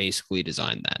Vinci basically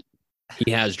designed that.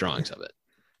 He has drawings of it.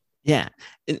 Yeah.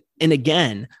 And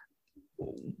again,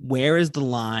 where is the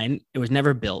line? It was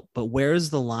never built, but where is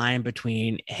the line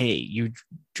between, hey, you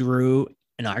drew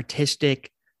an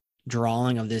artistic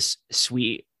drawing of this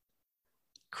sweet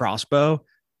crossbow,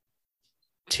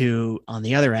 to, on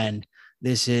the other end,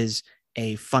 this is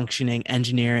a functioning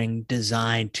engineering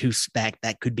design to spec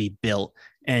that could be built.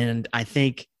 And I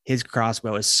think his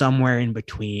crossbow is somewhere in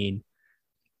between.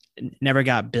 Never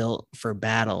got built for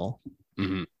battle.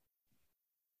 Mm-hmm.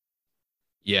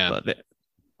 Yeah. But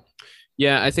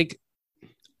Yeah. I think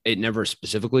it never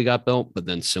specifically got built, but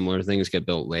then similar things get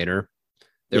built later.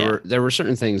 There were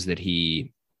certain things that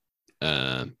he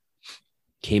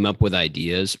came up with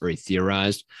ideas, or he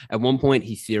theorized. At one point,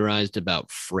 he theorized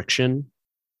about friction.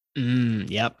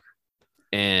 Yep.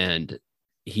 And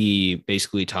he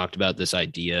basically talked about this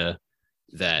idea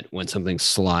that when something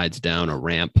slides down a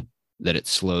ramp, that it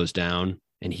slows down.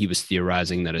 And he was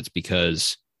theorizing that it's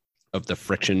because of the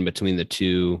friction between the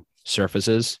two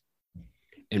surfaces.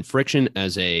 And friction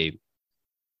as a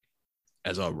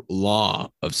law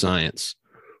of science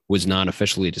was not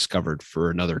officially discovered for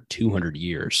another 200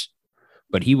 years.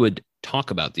 But he would talk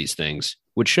about these things,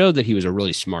 which showed that he was a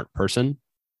really smart person.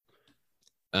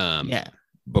 Yeah.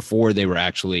 Before they were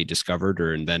actually discovered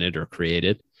or invented or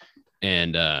created.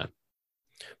 And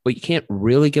but you can't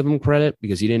really give him credit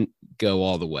because he didn't go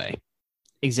all the way.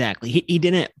 Exactly. He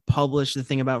didn't publish the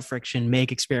thing about friction,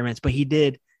 make experiments, but he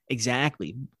did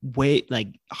exactly wait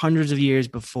like hundreds of years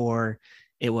before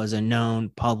it was a known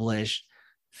published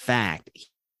fact.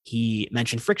 He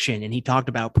mentioned friction and he talked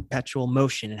about perpetual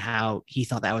motion and how he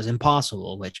thought that was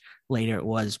impossible, which later it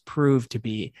was proved to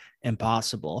be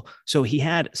impossible. So he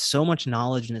had so much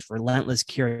knowledge and this relentless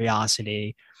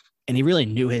curiosity, and he really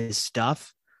knew his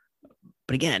stuff.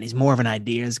 But again, he's more of an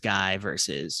ideas guy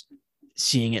versus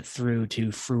seeing it through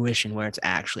to fruition where it's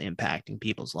actually impacting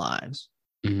people's lives.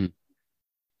 Mm-hmm.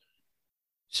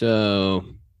 So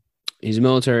he's a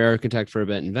military architect for a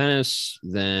bit in Venice.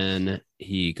 Then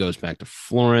he goes back to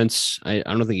Florence. I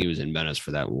don't think he was in Venice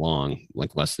for that long,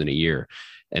 like less than a year.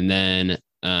 And then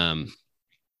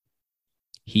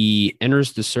he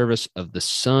enters the service of the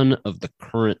son of the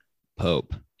current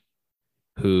pope,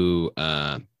 who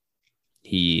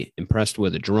he impressed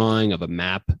with a drawing of a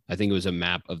map. I think it was a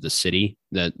map of the city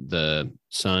that the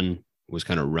son was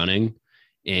kind of running.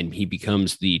 And he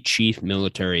becomes the chief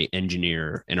military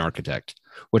engineer and architect,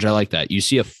 which I like that. You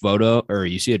see a photo or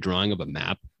you see a drawing of a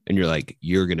map and you're like,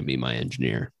 you're going to be my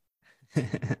engineer.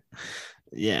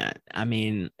 Yeah. I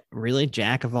mean, really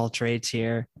jack of all trades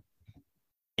here,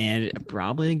 and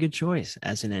probably a good choice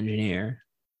as an engineer.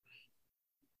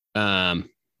 And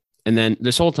then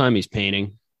this whole time he's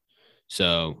painting.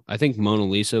 So I think Mona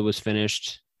Lisa was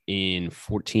finished in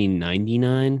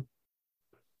 1499.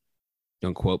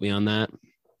 Don't quote me on that.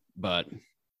 But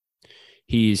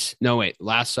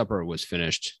Last Supper was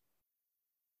finished.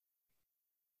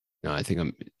 No, I think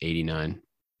I'm 89.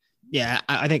 Yeah,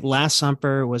 I think Last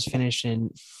Supper was finished in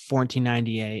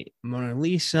 1498. Mona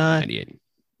Lisa, 98.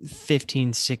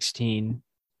 1516.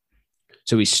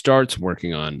 So he starts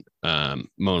working on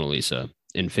Mona Lisa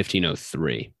in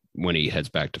 1503 when he heads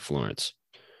back to Florence.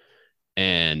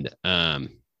 And at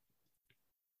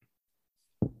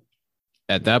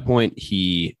that point,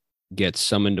 he gets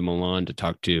summoned to Milan to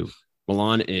talk to.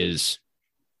 Milan is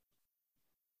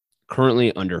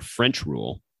currently under French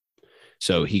rule.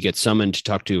 So he gets summoned to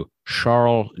talk to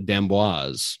Charles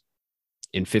d'Amboise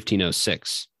in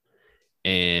 1506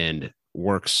 and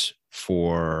works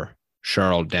for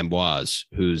Charles d'Amboise,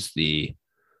 who's the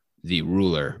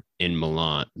ruler in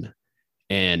Milan,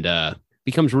 and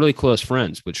becomes really close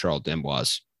friends with Charles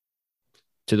d'Amboise,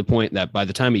 to the point that by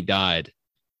the time he died,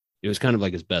 it was kind of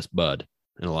like his best bud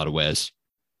in a lot of ways.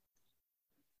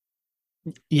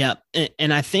 Yeah.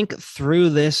 And I think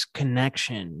through this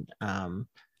connection,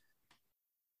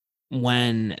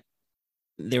 when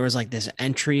there was like this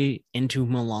entry into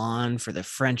Milan for the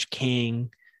French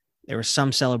king, there was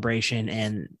some celebration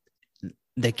and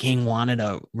the king wanted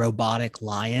a robotic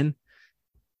lion,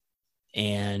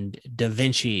 and Da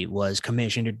Vinci was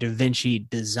commissioned, or Da Vinci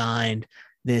designed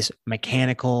this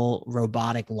mechanical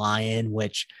robotic lion,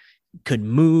 which could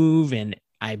move and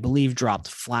I believe dropped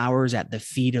flowers at the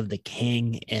feet of the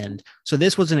king. And so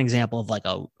this was an example of like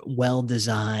a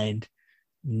well-designed,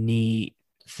 neat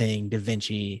thing Da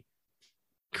Vinci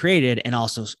created and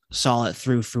also saw it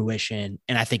through fruition.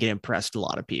 And I think it impressed a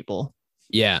lot of people.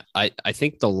 Yeah, I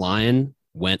think the lion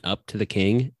went up to the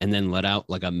king and then let out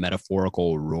like a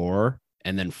metaphorical roar,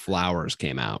 and then flowers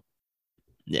came out.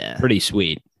 Yeah. Pretty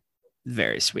sweet.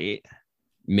 Very sweet.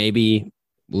 Maybe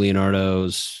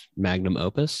Leonardo's magnum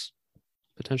opus,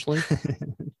 potentially.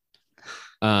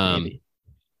 Maybe.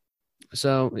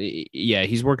 So yeah,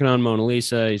 he's working on Mona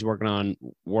Lisa. He's working on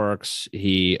works.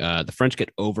 The French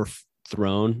get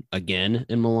overthrown again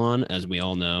in Milan, as we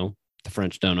all know. The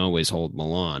French don't always hold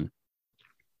Milan,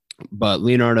 but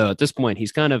Leonardo at this point, he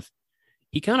kind of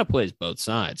plays both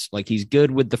sides. Like he's good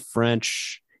with the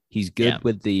French. He's good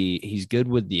with the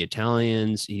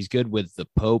Italians. He's good with the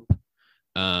Pope,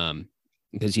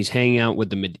 because he's hanging out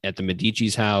with at the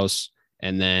Medici's house,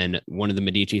 and then one of the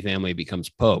Medici family becomes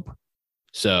Pope.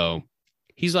 So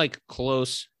he's like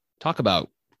close. Talk about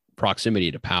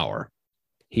proximity to power.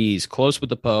 He's close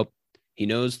with the Pope. He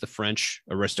knows the French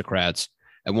aristocrats.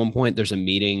 At one point, there's a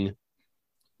meeting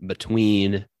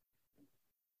between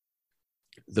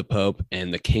the Pope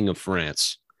and the King of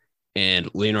France, and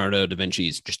Leonardo da Vinci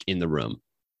is just in the room,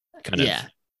 kind of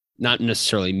not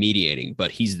necessarily mediating,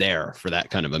 but he's there for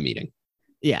that kind of a meeting.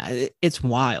 Yeah, it's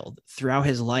wild. Throughout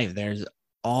his life, there's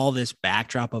all this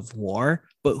backdrop of war,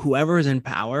 but whoever is in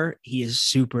power, he is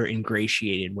super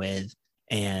ingratiated with.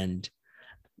 And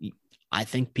I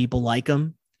think people like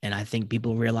him, and I think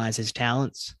people realize his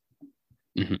talents.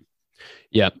 Mm-hmm.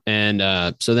 Yeah.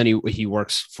 And so then he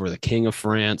works for the King of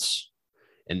France,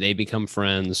 and they become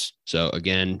friends. So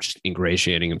again, just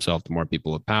ingratiating himself to more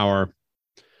people with power.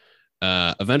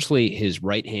 Eventually, his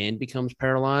right hand becomes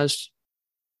paralyzed.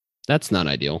 That's not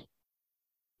ideal.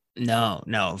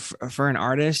 No. For an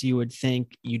artist, you would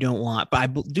think you don't want, but I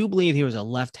do believe he was a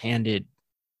left-handed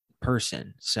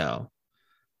person. So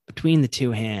between the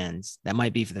two hands, that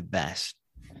might be for the best.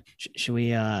 Should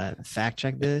we fact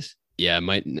check this? Yeah, I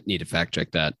might need to fact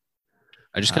check that.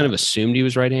 I just kind of assumed he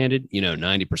was right-handed,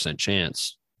 90%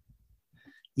 chance.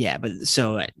 Yeah, but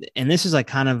so, and this is like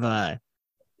kind of a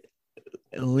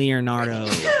Leonardo.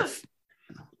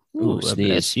 Ooh,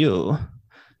 sneeze. You.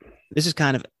 This is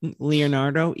kind of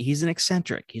Leonardo. He's an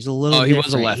eccentric. He's a little. Oh, he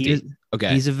was a lefty.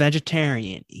 Okay. He's a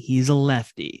vegetarian. He's a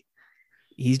lefty.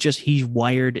 He's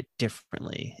wired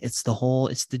differently. It's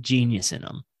the genius in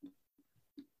him.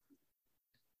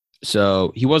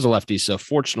 So he was a lefty. So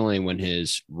fortunately, when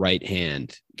his right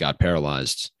hand got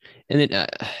paralyzed, and then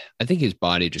I think his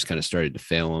body just kind of started to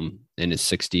fail him in his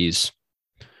 60s.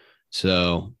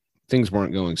 So things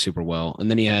weren't going super well. And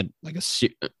then he had like a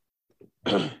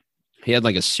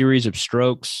series of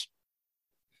strokes,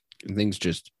 and things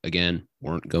just again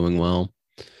weren't going well.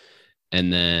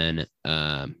 And then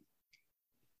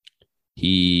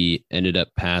he ended up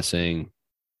passing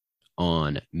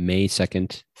on May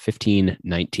 2nd,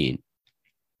 1519.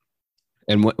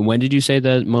 And when did you say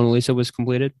that Mona Lisa was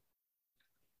completed?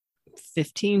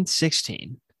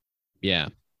 1516. Yeah.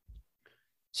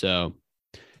 So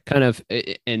kind of,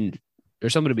 and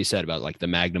there's something to be said about like the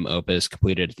magnum opus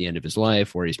completed at the end of his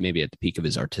life, where he's maybe at the peak of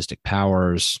his artistic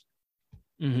powers.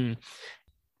 Mm-hmm.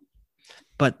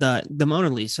 But the Mona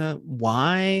Lisa,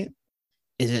 why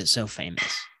is it so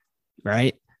famous?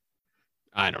 Right?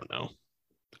 I don't know.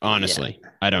 Honestly, yeah.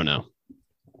 I don't know.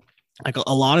 Like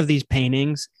a lot of these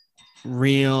paintings,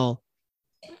 real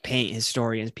paint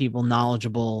historians, people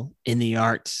knowledgeable in the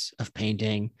arts of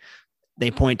painting,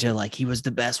 they point to like he was the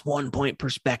best 1-point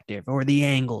perspective or the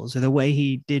angles or the way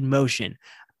he did motion.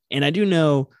 And I do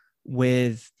know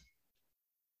with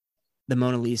the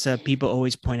Mona Lisa, people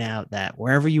always point out that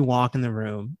wherever you walk in the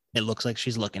room, it looks like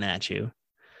she's looking at you.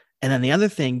 And then the other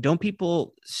thing, don't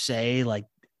people say like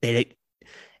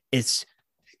it's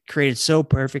created so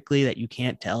perfectly that you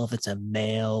can't tell if it's a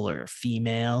male or a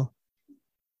female?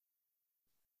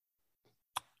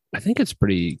 I think it's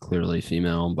pretty clearly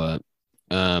female, but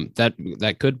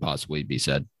that could possibly be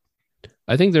said.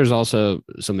 I think there's also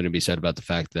something to be said about the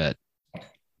fact that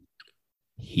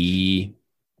he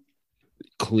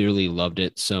clearly loved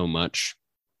it so much,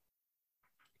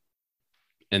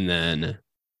 and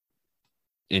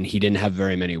he didn't have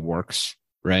very many works,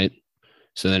 right?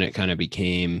 So then it kind of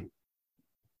became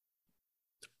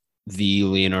the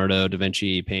Leonardo da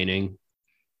Vinci painting.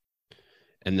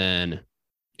 And then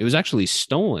it was actually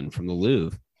stolen from the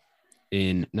Louvre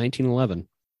in 1911.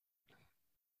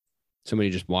 Somebody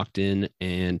just walked in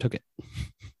and took it.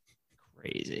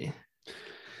 Crazy.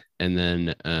 And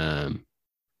then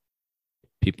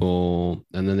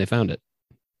they found it.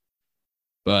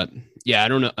 But yeah, I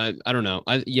don't know. I don't know.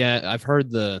 I've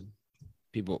heard the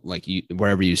people like you,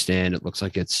 wherever you stand, it looks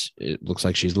like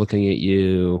she's looking at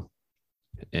you.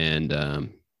 And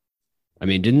I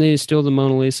mean, didn't they steal the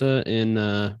Mona Lisa in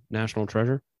National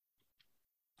Treasure?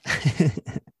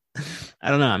 I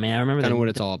don't know. I mean, I remember Kind the of what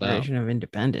it's all about. Declaration of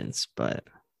Independence, but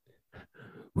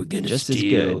We're gonna just as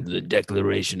steal good. the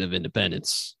Declaration of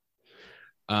Independence.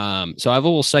 So I have a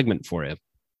little segment for you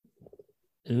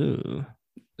Ooh,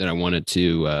 that I wanted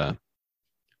to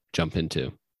jump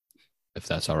into, if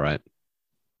that's all right.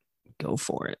 go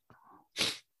for it.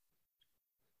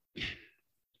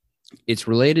 It's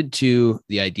related to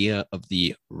the idea of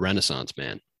the Renaissance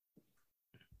man,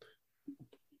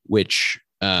 which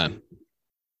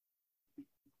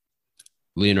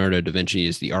Leonardo da Vinci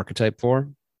is the archetype for.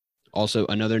 Also,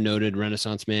 another noted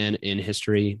Renaissance man in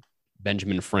history,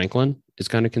 Benjamin Franklin, is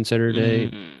kind of considered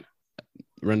a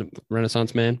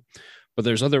Renaissance man. But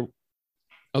there's other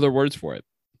words for it.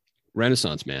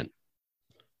 Renaissance man,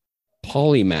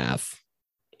 polymath,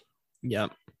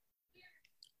 Yep.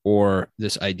 or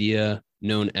this idea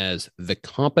known as the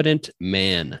competent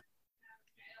man.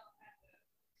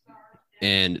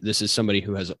 And this is somebody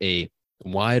who has a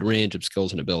wide range of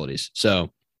skills and abilities.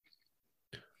 So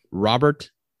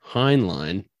Robert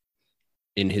Heinlein,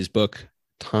 in his book,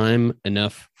 Time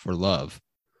Enough for Love,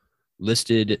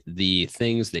 listed the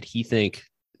things that he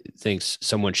thinks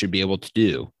someone should be able to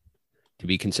do to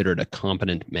be considered a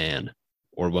competent man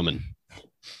or woman.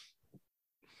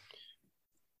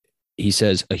 He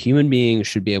says a human being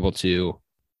should be able to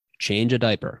change a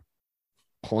diaper,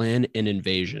 plan an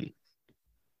invasion,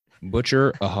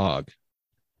 butcher a hog,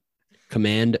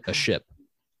 command a ship,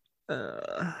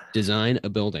 design a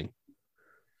building,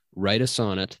 write a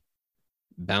sonnet,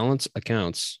 balance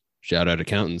accounts, shout out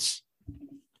accountants,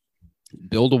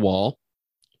 build a wall,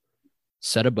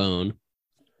 set a bone,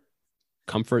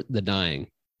 comfort the dying,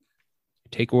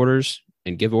 take orders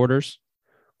and give orders,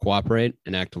 cooperate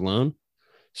and act alone,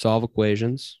 solve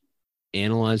equations,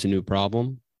 analyze a new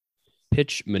problem,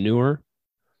 pitch manure,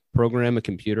 program a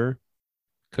computer,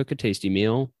 cook a tasty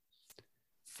meal,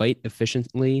 fight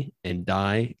efficiently, and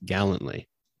die gallantly.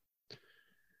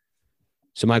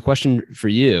 So my question for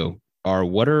you are,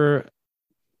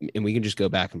 and we can just go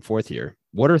back and forth here,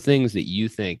 what are things that you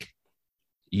think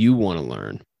you want to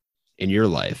learn in your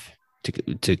life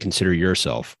to consider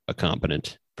yourself a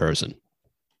competent person?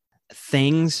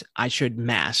 Things I should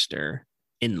master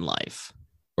in life.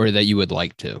 Or that you would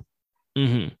like to.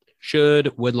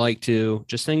 Mm-hmm. Would like to,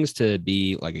 just things to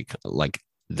be like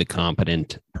the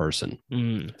competent person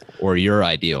or your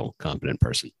ideal competent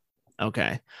person.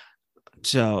 Okay.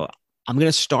 So I'm going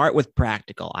to start with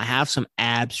practical. I have some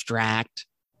abstract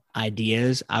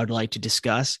ideas I would like to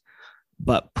discuss,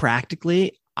 but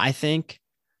practically, I think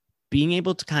being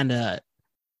able to kind of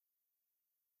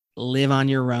live on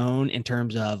your own in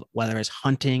terms of whether it's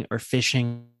hunting or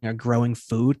fishing or growing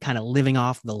food, kind of living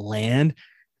off the land,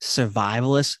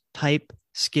 survivalist type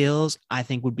skills, I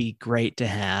think would be great to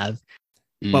have.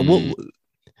 But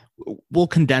we'll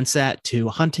condense that to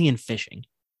hunting and fishing.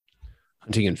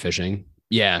 Hunting and fishing.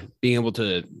 Yeah. Being able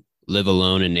to live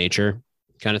alone in nature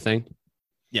kind of thing.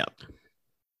 Yeah.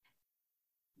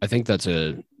 I think that's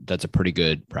a pretty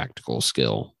good practical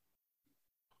skill.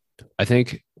 I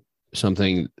think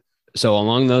something so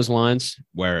along those lines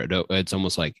where it's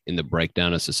almost like in the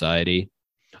breakdown of society,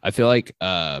 I feel like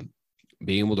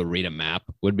being able to read a map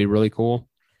would be really cool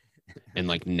and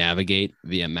like navigate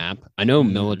via map. I know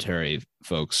military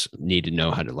folks need to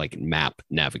know how to like map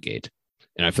navigate,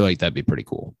 and I feel like that'd be pretty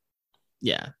cool.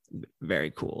 Yeah,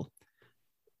 very cool.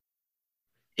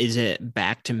 Is it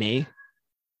back to me?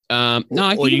 No,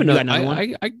 I can give another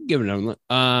one. I can give another one.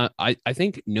 I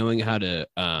think knowing how to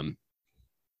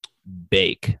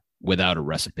bake without a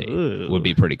recipe would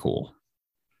be pretty cool.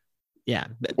 Yeah.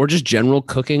 Or just general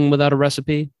cooking without a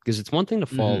recipe, because it's one thing to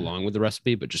follow along with the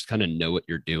recipe, but just kind of know what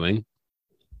you're doing.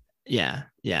 Yeah.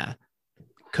 Yeah.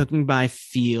 Cooking by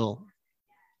feel.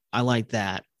 I like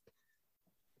that.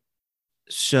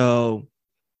 So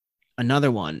another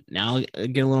one. Now I'll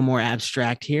get a little more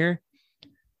abstract here.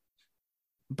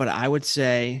 But I would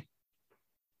say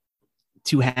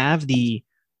to have the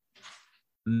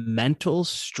mental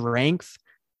strength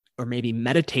or maybe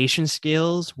meditation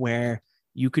skills where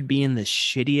you could be in the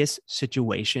shittiest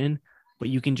situation, but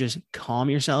you can just calm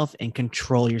yourself and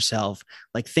control yourself.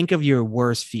 Like think of your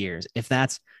worst fears. If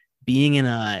that's being in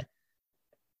a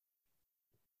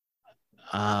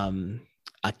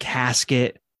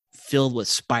casket filled with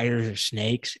spiders or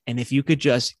snakes, and if you could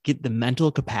just get the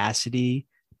mental capacity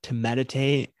to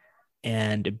meditate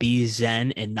and be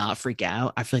zen and not freak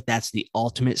out, I feel like that's the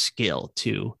ultimate skill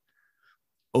to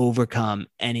overcome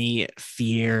any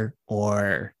fear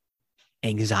or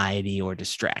anxiety or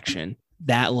distraction.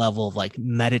 That level of like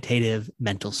meditative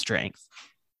mental strength.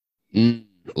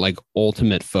 Like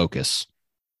ultimate focus.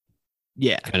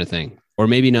 Yeah. Kind of thing. Or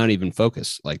maybe not even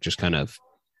focus, like just kind of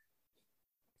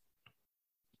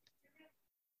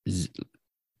z-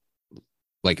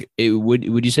 like it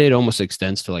would you say it almost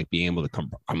extends to like being able to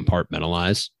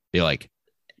compartmentalize, be like,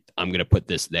 I'm going to put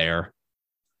this there. I'm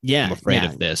Yeah, afraid yeah,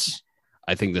 of this.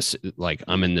 I think this, like,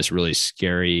 I'm in this really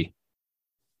scary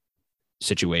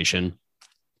situation.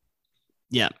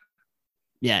 yeah,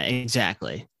 yeah,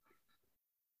 exactly.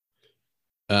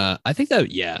 I think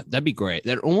that, yeah, that'd be great.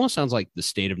 That almost sounds like the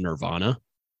state of nirvana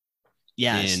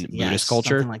Yes, in yes, Buddhist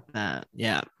something culture, like that.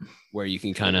 Yeah, where you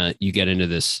can you get into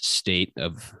this state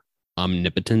of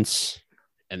omnipotence,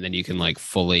 and then you can like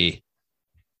fully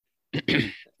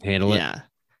handle it. yeah,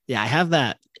 yeah. I have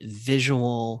that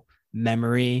visual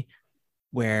memory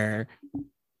where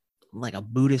like a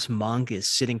Buddhist monk is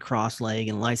sitting cross-legged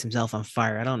and lights himself on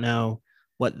fire. I don't know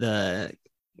what the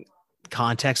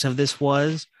context of this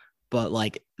was, but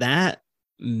like that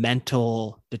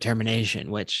mental determination,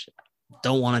 which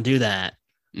don't want to do that,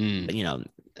 Mm. but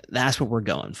that's what we're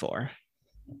going for.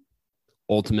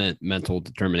 Ultimate mental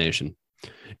determination.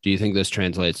 Do you think this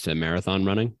translates to marathon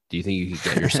running? Do you think you could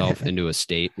get yourself into a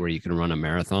state where you can run a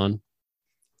marathon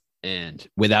and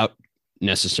without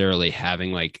necessarily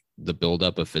having like the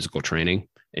buildup of physical training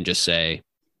and just say,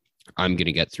 I'm going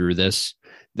to get through this?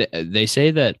 They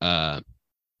say that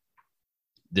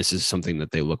this is something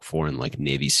that they look for in like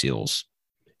Navy SEALs,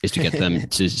 is to get them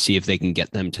to see if they can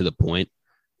get them to the point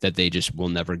that they just will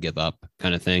never give up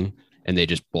kind of thing. And they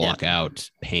just block Yeah. out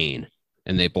pain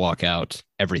and they block out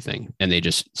everything and they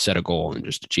just set a goal and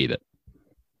just achieve it.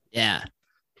 Yeah.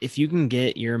 If you can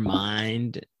get your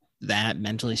mind that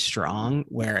mentally strong,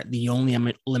 where the only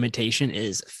limitation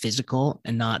is physical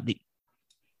and not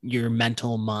your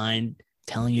mental mind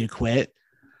telling you to quit,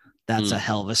 that's a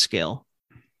hell of a skill.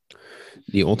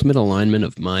 The ultimate alignment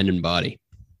of mind and body.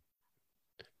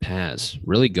 Paz,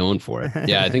 really going for it.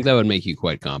 Yeah, I think that would make you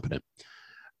quite competent.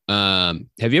 Have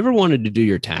you ever wanted to do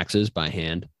your taxes by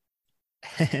hand?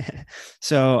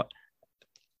 So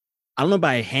I don't know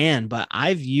by hand, but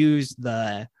I've used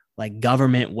the like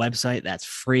government website that's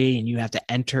free and you have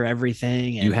to enter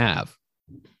everything. And You have.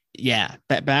 yeah,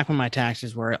 back when my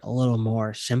taxes were a little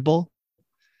more simple,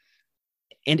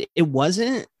 and it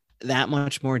wasn't that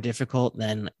much more difficult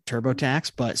than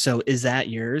TurboTax. But so is that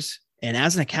yours? And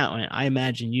as an accountant, I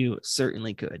imagine you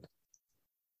certainly could.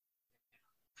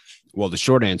 Well, the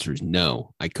short answer is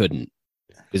no, I couldn't,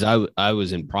 because I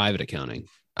was in private accounting.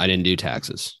 I didn't do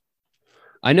taxes.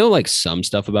 I know like some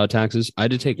stuff about taxes. I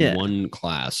had to take Yeah. one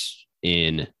class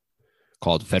in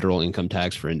called Federal Income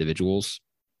Tax for Individuals,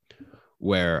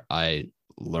 where I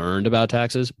learned about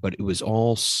taxes, but it was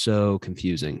all so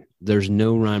confusing. There's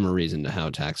no rhyme or reason to how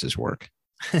taxes work.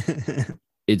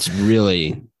 It's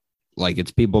really like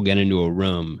it's people get into a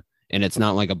room and it's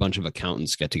not like a bunch of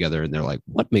accountants get together and they're like,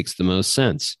 what makes the most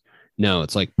sense? No,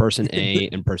 it's like person A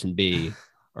and person B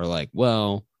are like,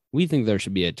 well, we think there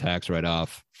should be a tax write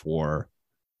off for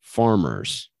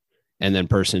farmers. And then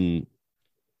person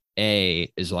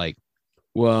A is like,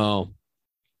 well,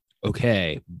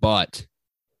 okay, but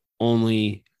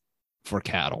only for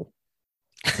cattle.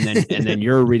 And then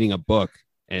you're reading a book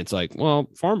and it's like, well,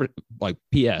 farmer, like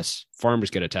PS,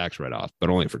 farmers get a tax write off, but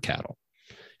only for cattle,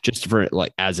 just for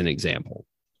like as an example.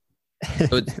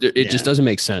 So it just doesn't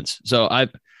make sense. So I've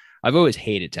always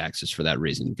hated taxes for that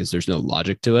reason because there's no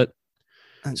logic to it.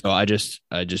 So I just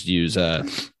use a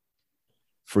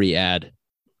free ad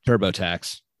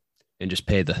TurboTax and just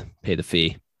pay the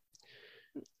fee,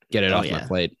 get it off my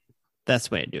plate. That's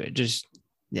the way to do it. Just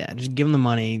give them the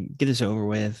money, get this over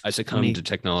with. I succumb to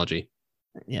technology.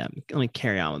 Yeah, let me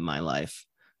carry on with my life.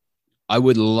 I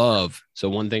would love, so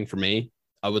one thing for me,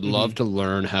 I would love to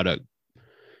learn how to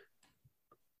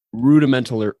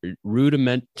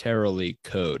rudimentarily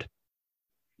code.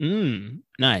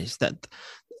 Nice.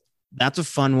 That's a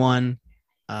fun one.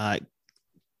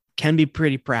 Can be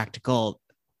pretty practical,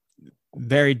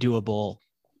 very doable.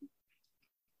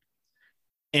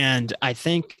 And I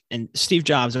think, and Steve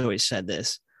Jobs always said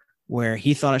this, where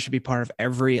he thought it should be part of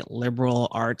every liberal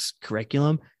arts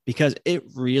curriculum because it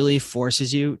really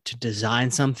forces you to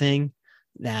design something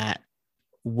that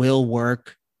will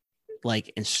work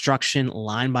like instruction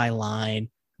line by line,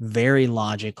 very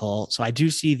logical. So I do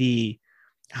see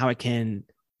how it can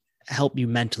help you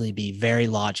mentally be very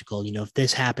logical. If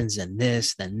this happens, then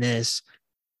this, then this.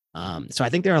 So I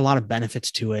think there are a lot of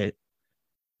benefits to it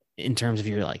in terms of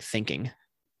your like thinking.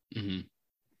 Mm-hmm.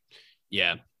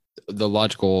 Yeah. The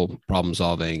logical problem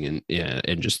solving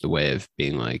and just the way of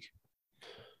being like,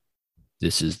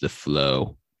 this is the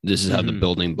flow. This is how the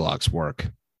building blocks work.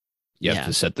 You have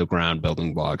to set the ground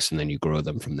building blocks and then you grow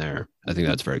them from there. I think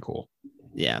that's very cool.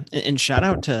 Yeah. And shout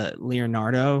out to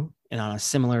Leonardo. And on a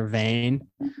similar vein,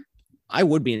 I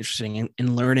would be interested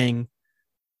in learning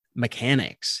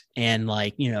mechanics and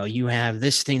like, you have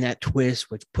this thing that twists,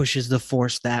 which pushes the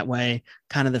force that way,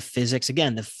 kind of the physics,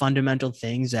 again, the fundamental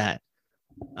things that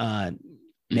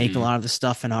make a lot of the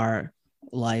stuff in our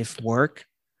life work.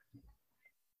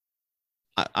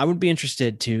 I would be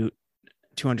interested to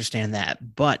understand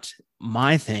that. But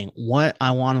my thing, what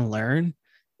I want to learn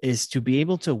is to be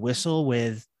able to whistle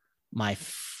with my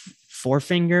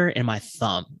forefinger and my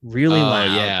thumb really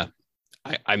loud. Yeah.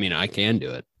 I mean, I can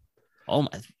do it. Oh my.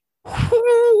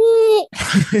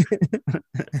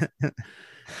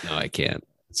 No, I can't.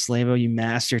 Slavo, you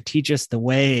master, teach us the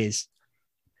ways.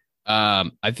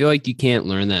 I feel like you can't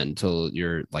learn that until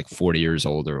you're like 40 years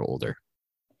old or older.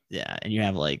 Yeah, and you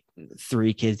have like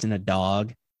 3 kids and a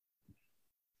dog.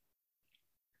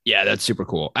 Yeah, that's super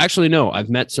cool. Actually, no, I've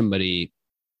met somebody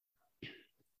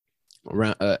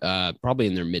around probably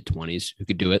in their mid-20s who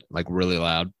could do it like really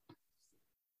loud.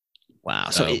 Wow.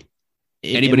 So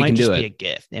anybody can do it. It might just be a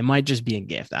gift. It might just be a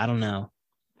gift. I don't know.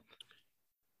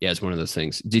 Yeah, it's one of those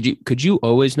things. Could you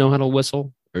always know how to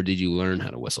whistle, or did you learn how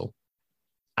to whistle?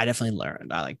 I definitely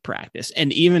learned. I like practice.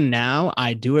 And even now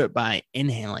I do it by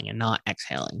inhaling and not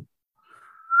exhaling.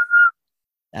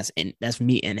 That's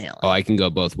me inhaling. Oh, I can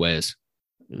go both ways.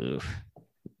 Oof.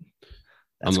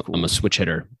 I'm a switch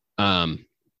hitter.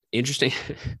 Interesting.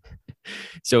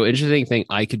 So interesting thing.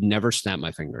 I could never snap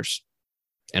my fingers,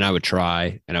 and I would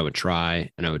try, and I would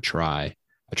try, and I would try.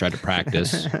 I tried to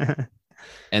practice,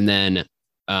 and then,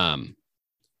 all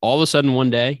of a sudden one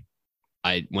day,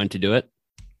 I went to do it,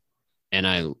 and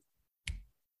I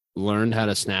learned how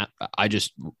to snap. I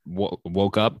just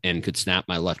woke up and could snap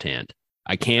my left hand.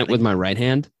 I can't with my right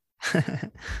hand.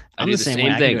 I'm the same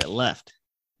way. I can do it left.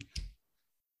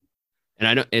 And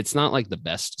I know it's not like the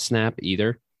best snap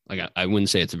either. Like I wouldn't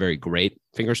say it's a very great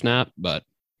finger snap, but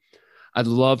I'd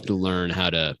love to learn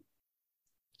how to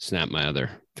snap my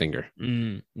other finger.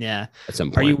 Yeah. At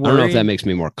some point. I don't know if that makes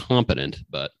me more competent,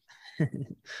 but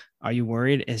are you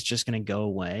worried it's just going to go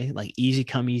away? Like easy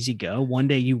come, easy go. One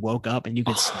day you woke up and you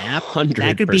could snap. 100%.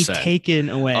 That could be taken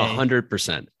away.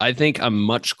 100%. I think I'm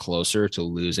much closer to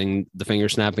losing the finger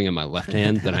snapping in my left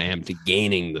hand than I am to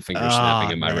gaining the finger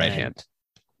snapping in my right hand.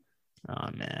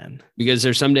 Oh, man. Because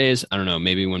there's some days, I don't know,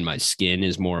 maybe when my skin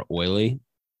is more oily,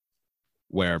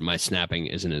 where my snapping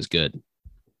isn't as good.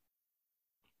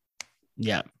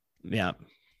 Yeah. Yeah.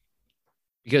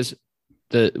 Because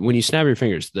when you snap your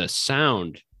fingers, the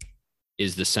sound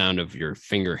is the sound of your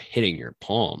finger hitting your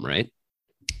palm, right?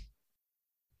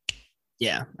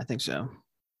 Yeah, I think so.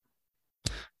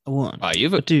 A 1, you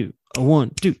have a 2, a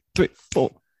 1, 2, 3,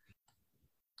 4.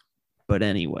 But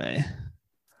anyway.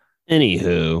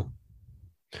 Anywho.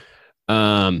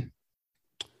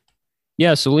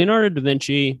 Yeah, so Leonardo da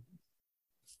Vinci,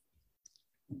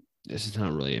 this is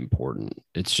not really important.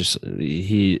 It's just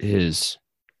his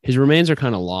remains are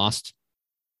kind of lost.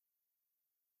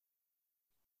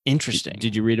 Interesting.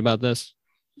 Did you read about this?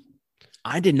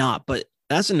 I did not, but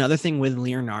that's another thing with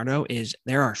Leonardo is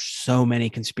there are so many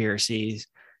conspiracies.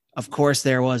 Of course,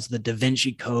 there was the Da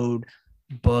Vinci Code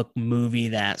book movie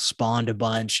that spawned a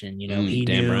bunch, and he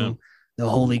knew the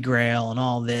Holy Grail and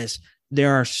all this.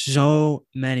 There are so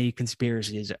many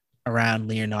conspiracies around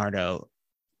Leonardo,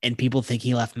 and people think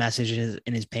he left messages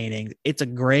in his paintings. It's a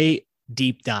great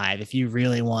deep dive if you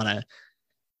really want to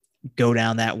go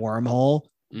down that wormhole.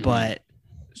 Mm-hmm. But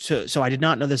so I did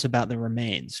not know this about the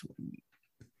remains.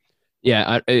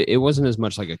 Yeah, it wasn't as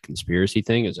much like a conspiracy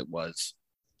thing as it was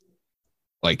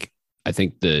like, I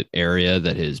think the area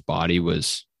that his body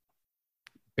was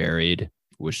buried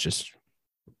was just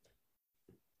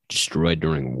destroyed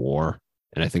during war.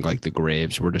 And I think like the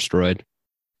graves were destroyed.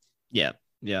 Yeah.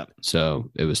 Yeah.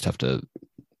 So it was tough to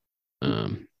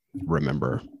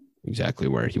remember exactly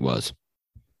where he was.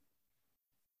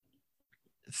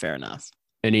 Fair enough.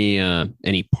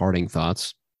 Any parting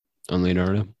thoughts on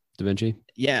Leonardo da Vinci?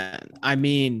 Yeah. I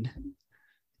mean,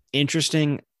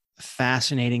 interesting,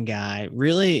 fascinating guy.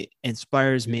 Really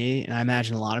inspires me, and I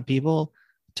imagine a lot of people,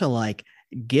 to like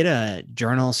get a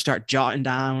journal, start jotting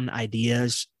down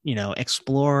ideas,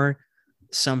 explore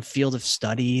some field of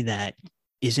study that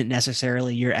isn't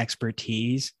necessarily your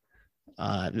expertise.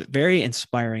 Very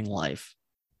inspiring life.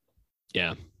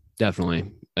 Yeah,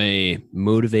 definitely. A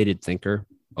motivated thinker,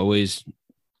 always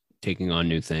taking on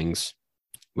new things,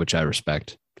 which I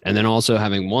respect. And then also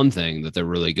having one thing that they're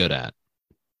really good at.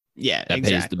 Yeah, that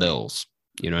pays the bills.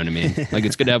 You know what I mean? Like,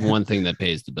 it's good to have one thing that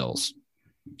pays the bills.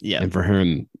 Yeah. And for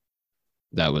him,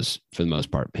 that was, for the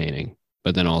most part, painting,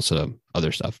 but then also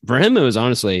other stuff. For him, it was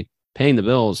honestly paying the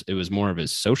bills. It was more of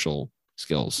his social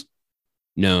skills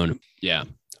known. Yeah.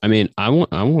 I mean, I want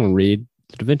to read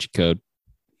the Da Vinci Code.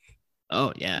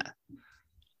 Oh, yeah.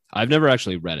 I've never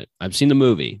actually read it. I've seen the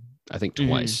movie, I think Mhm.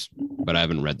 twice, but I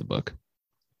haven't read the book.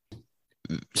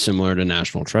 Similar to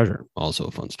National Treasure, also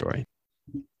a fun story.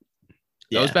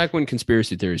 That was back when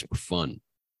conspiracy theories were fun.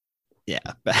 Yeah.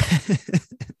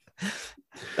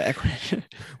 Back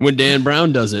When Dan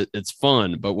Brown does it, it's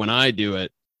fun, but when I do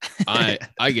it,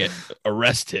 I get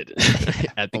arrested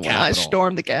at the when Capitol. I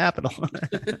stormed the Capitol.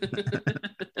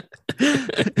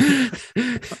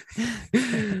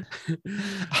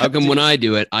 How come when I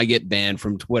do it, I get banned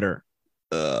from Twitter?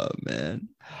 Oh man,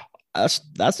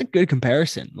 that's a good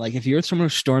comparison. Like if you're someone who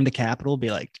stormed the Capitol, be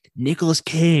like Nicolas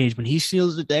Cage when he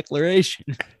seals the Declaration.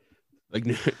 Like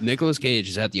Nicolas Cage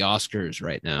is at the Oscars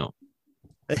right now,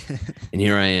 and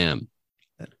here I am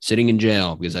sitting in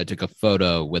jail because I took a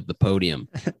photo with the podium.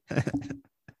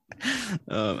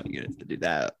 Oh my goodness, to do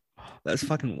that. That's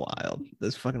fucking wild.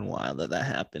 That's fucking wild that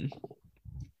happened.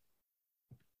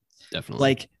 Definitely.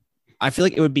 Like, I feel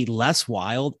like it would be less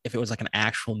wild if it was like an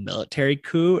actual military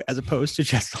coup as opposed to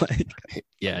just like,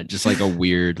 yeah, just like a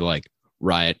weird like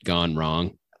riot gone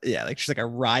wrong. Yeah, like just like a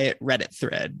riot Reddit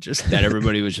thread, just that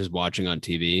everybody was just watching on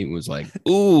TV and was like,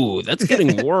 "Ooh, that's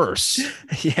getting worse."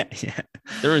 Yeah.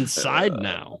 They're inside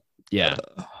now. Yeah.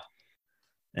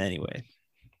 Anyway.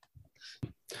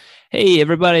 Hey,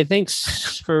 everybody.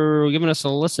 Thanks for giving us a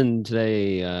listen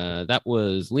today. That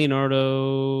was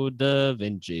Leonardo da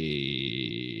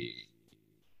Vinci.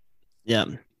 Yeah.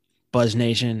 Buzz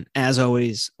Nation, as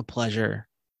always, a pleasure.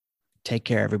 Take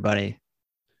care, everybody.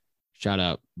 Shout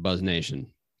out Buzz Nation.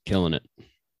 Killing it.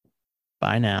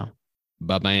 Bye now.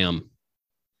 Ba-bam.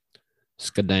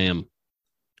 Skadam.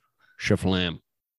 Shaflam.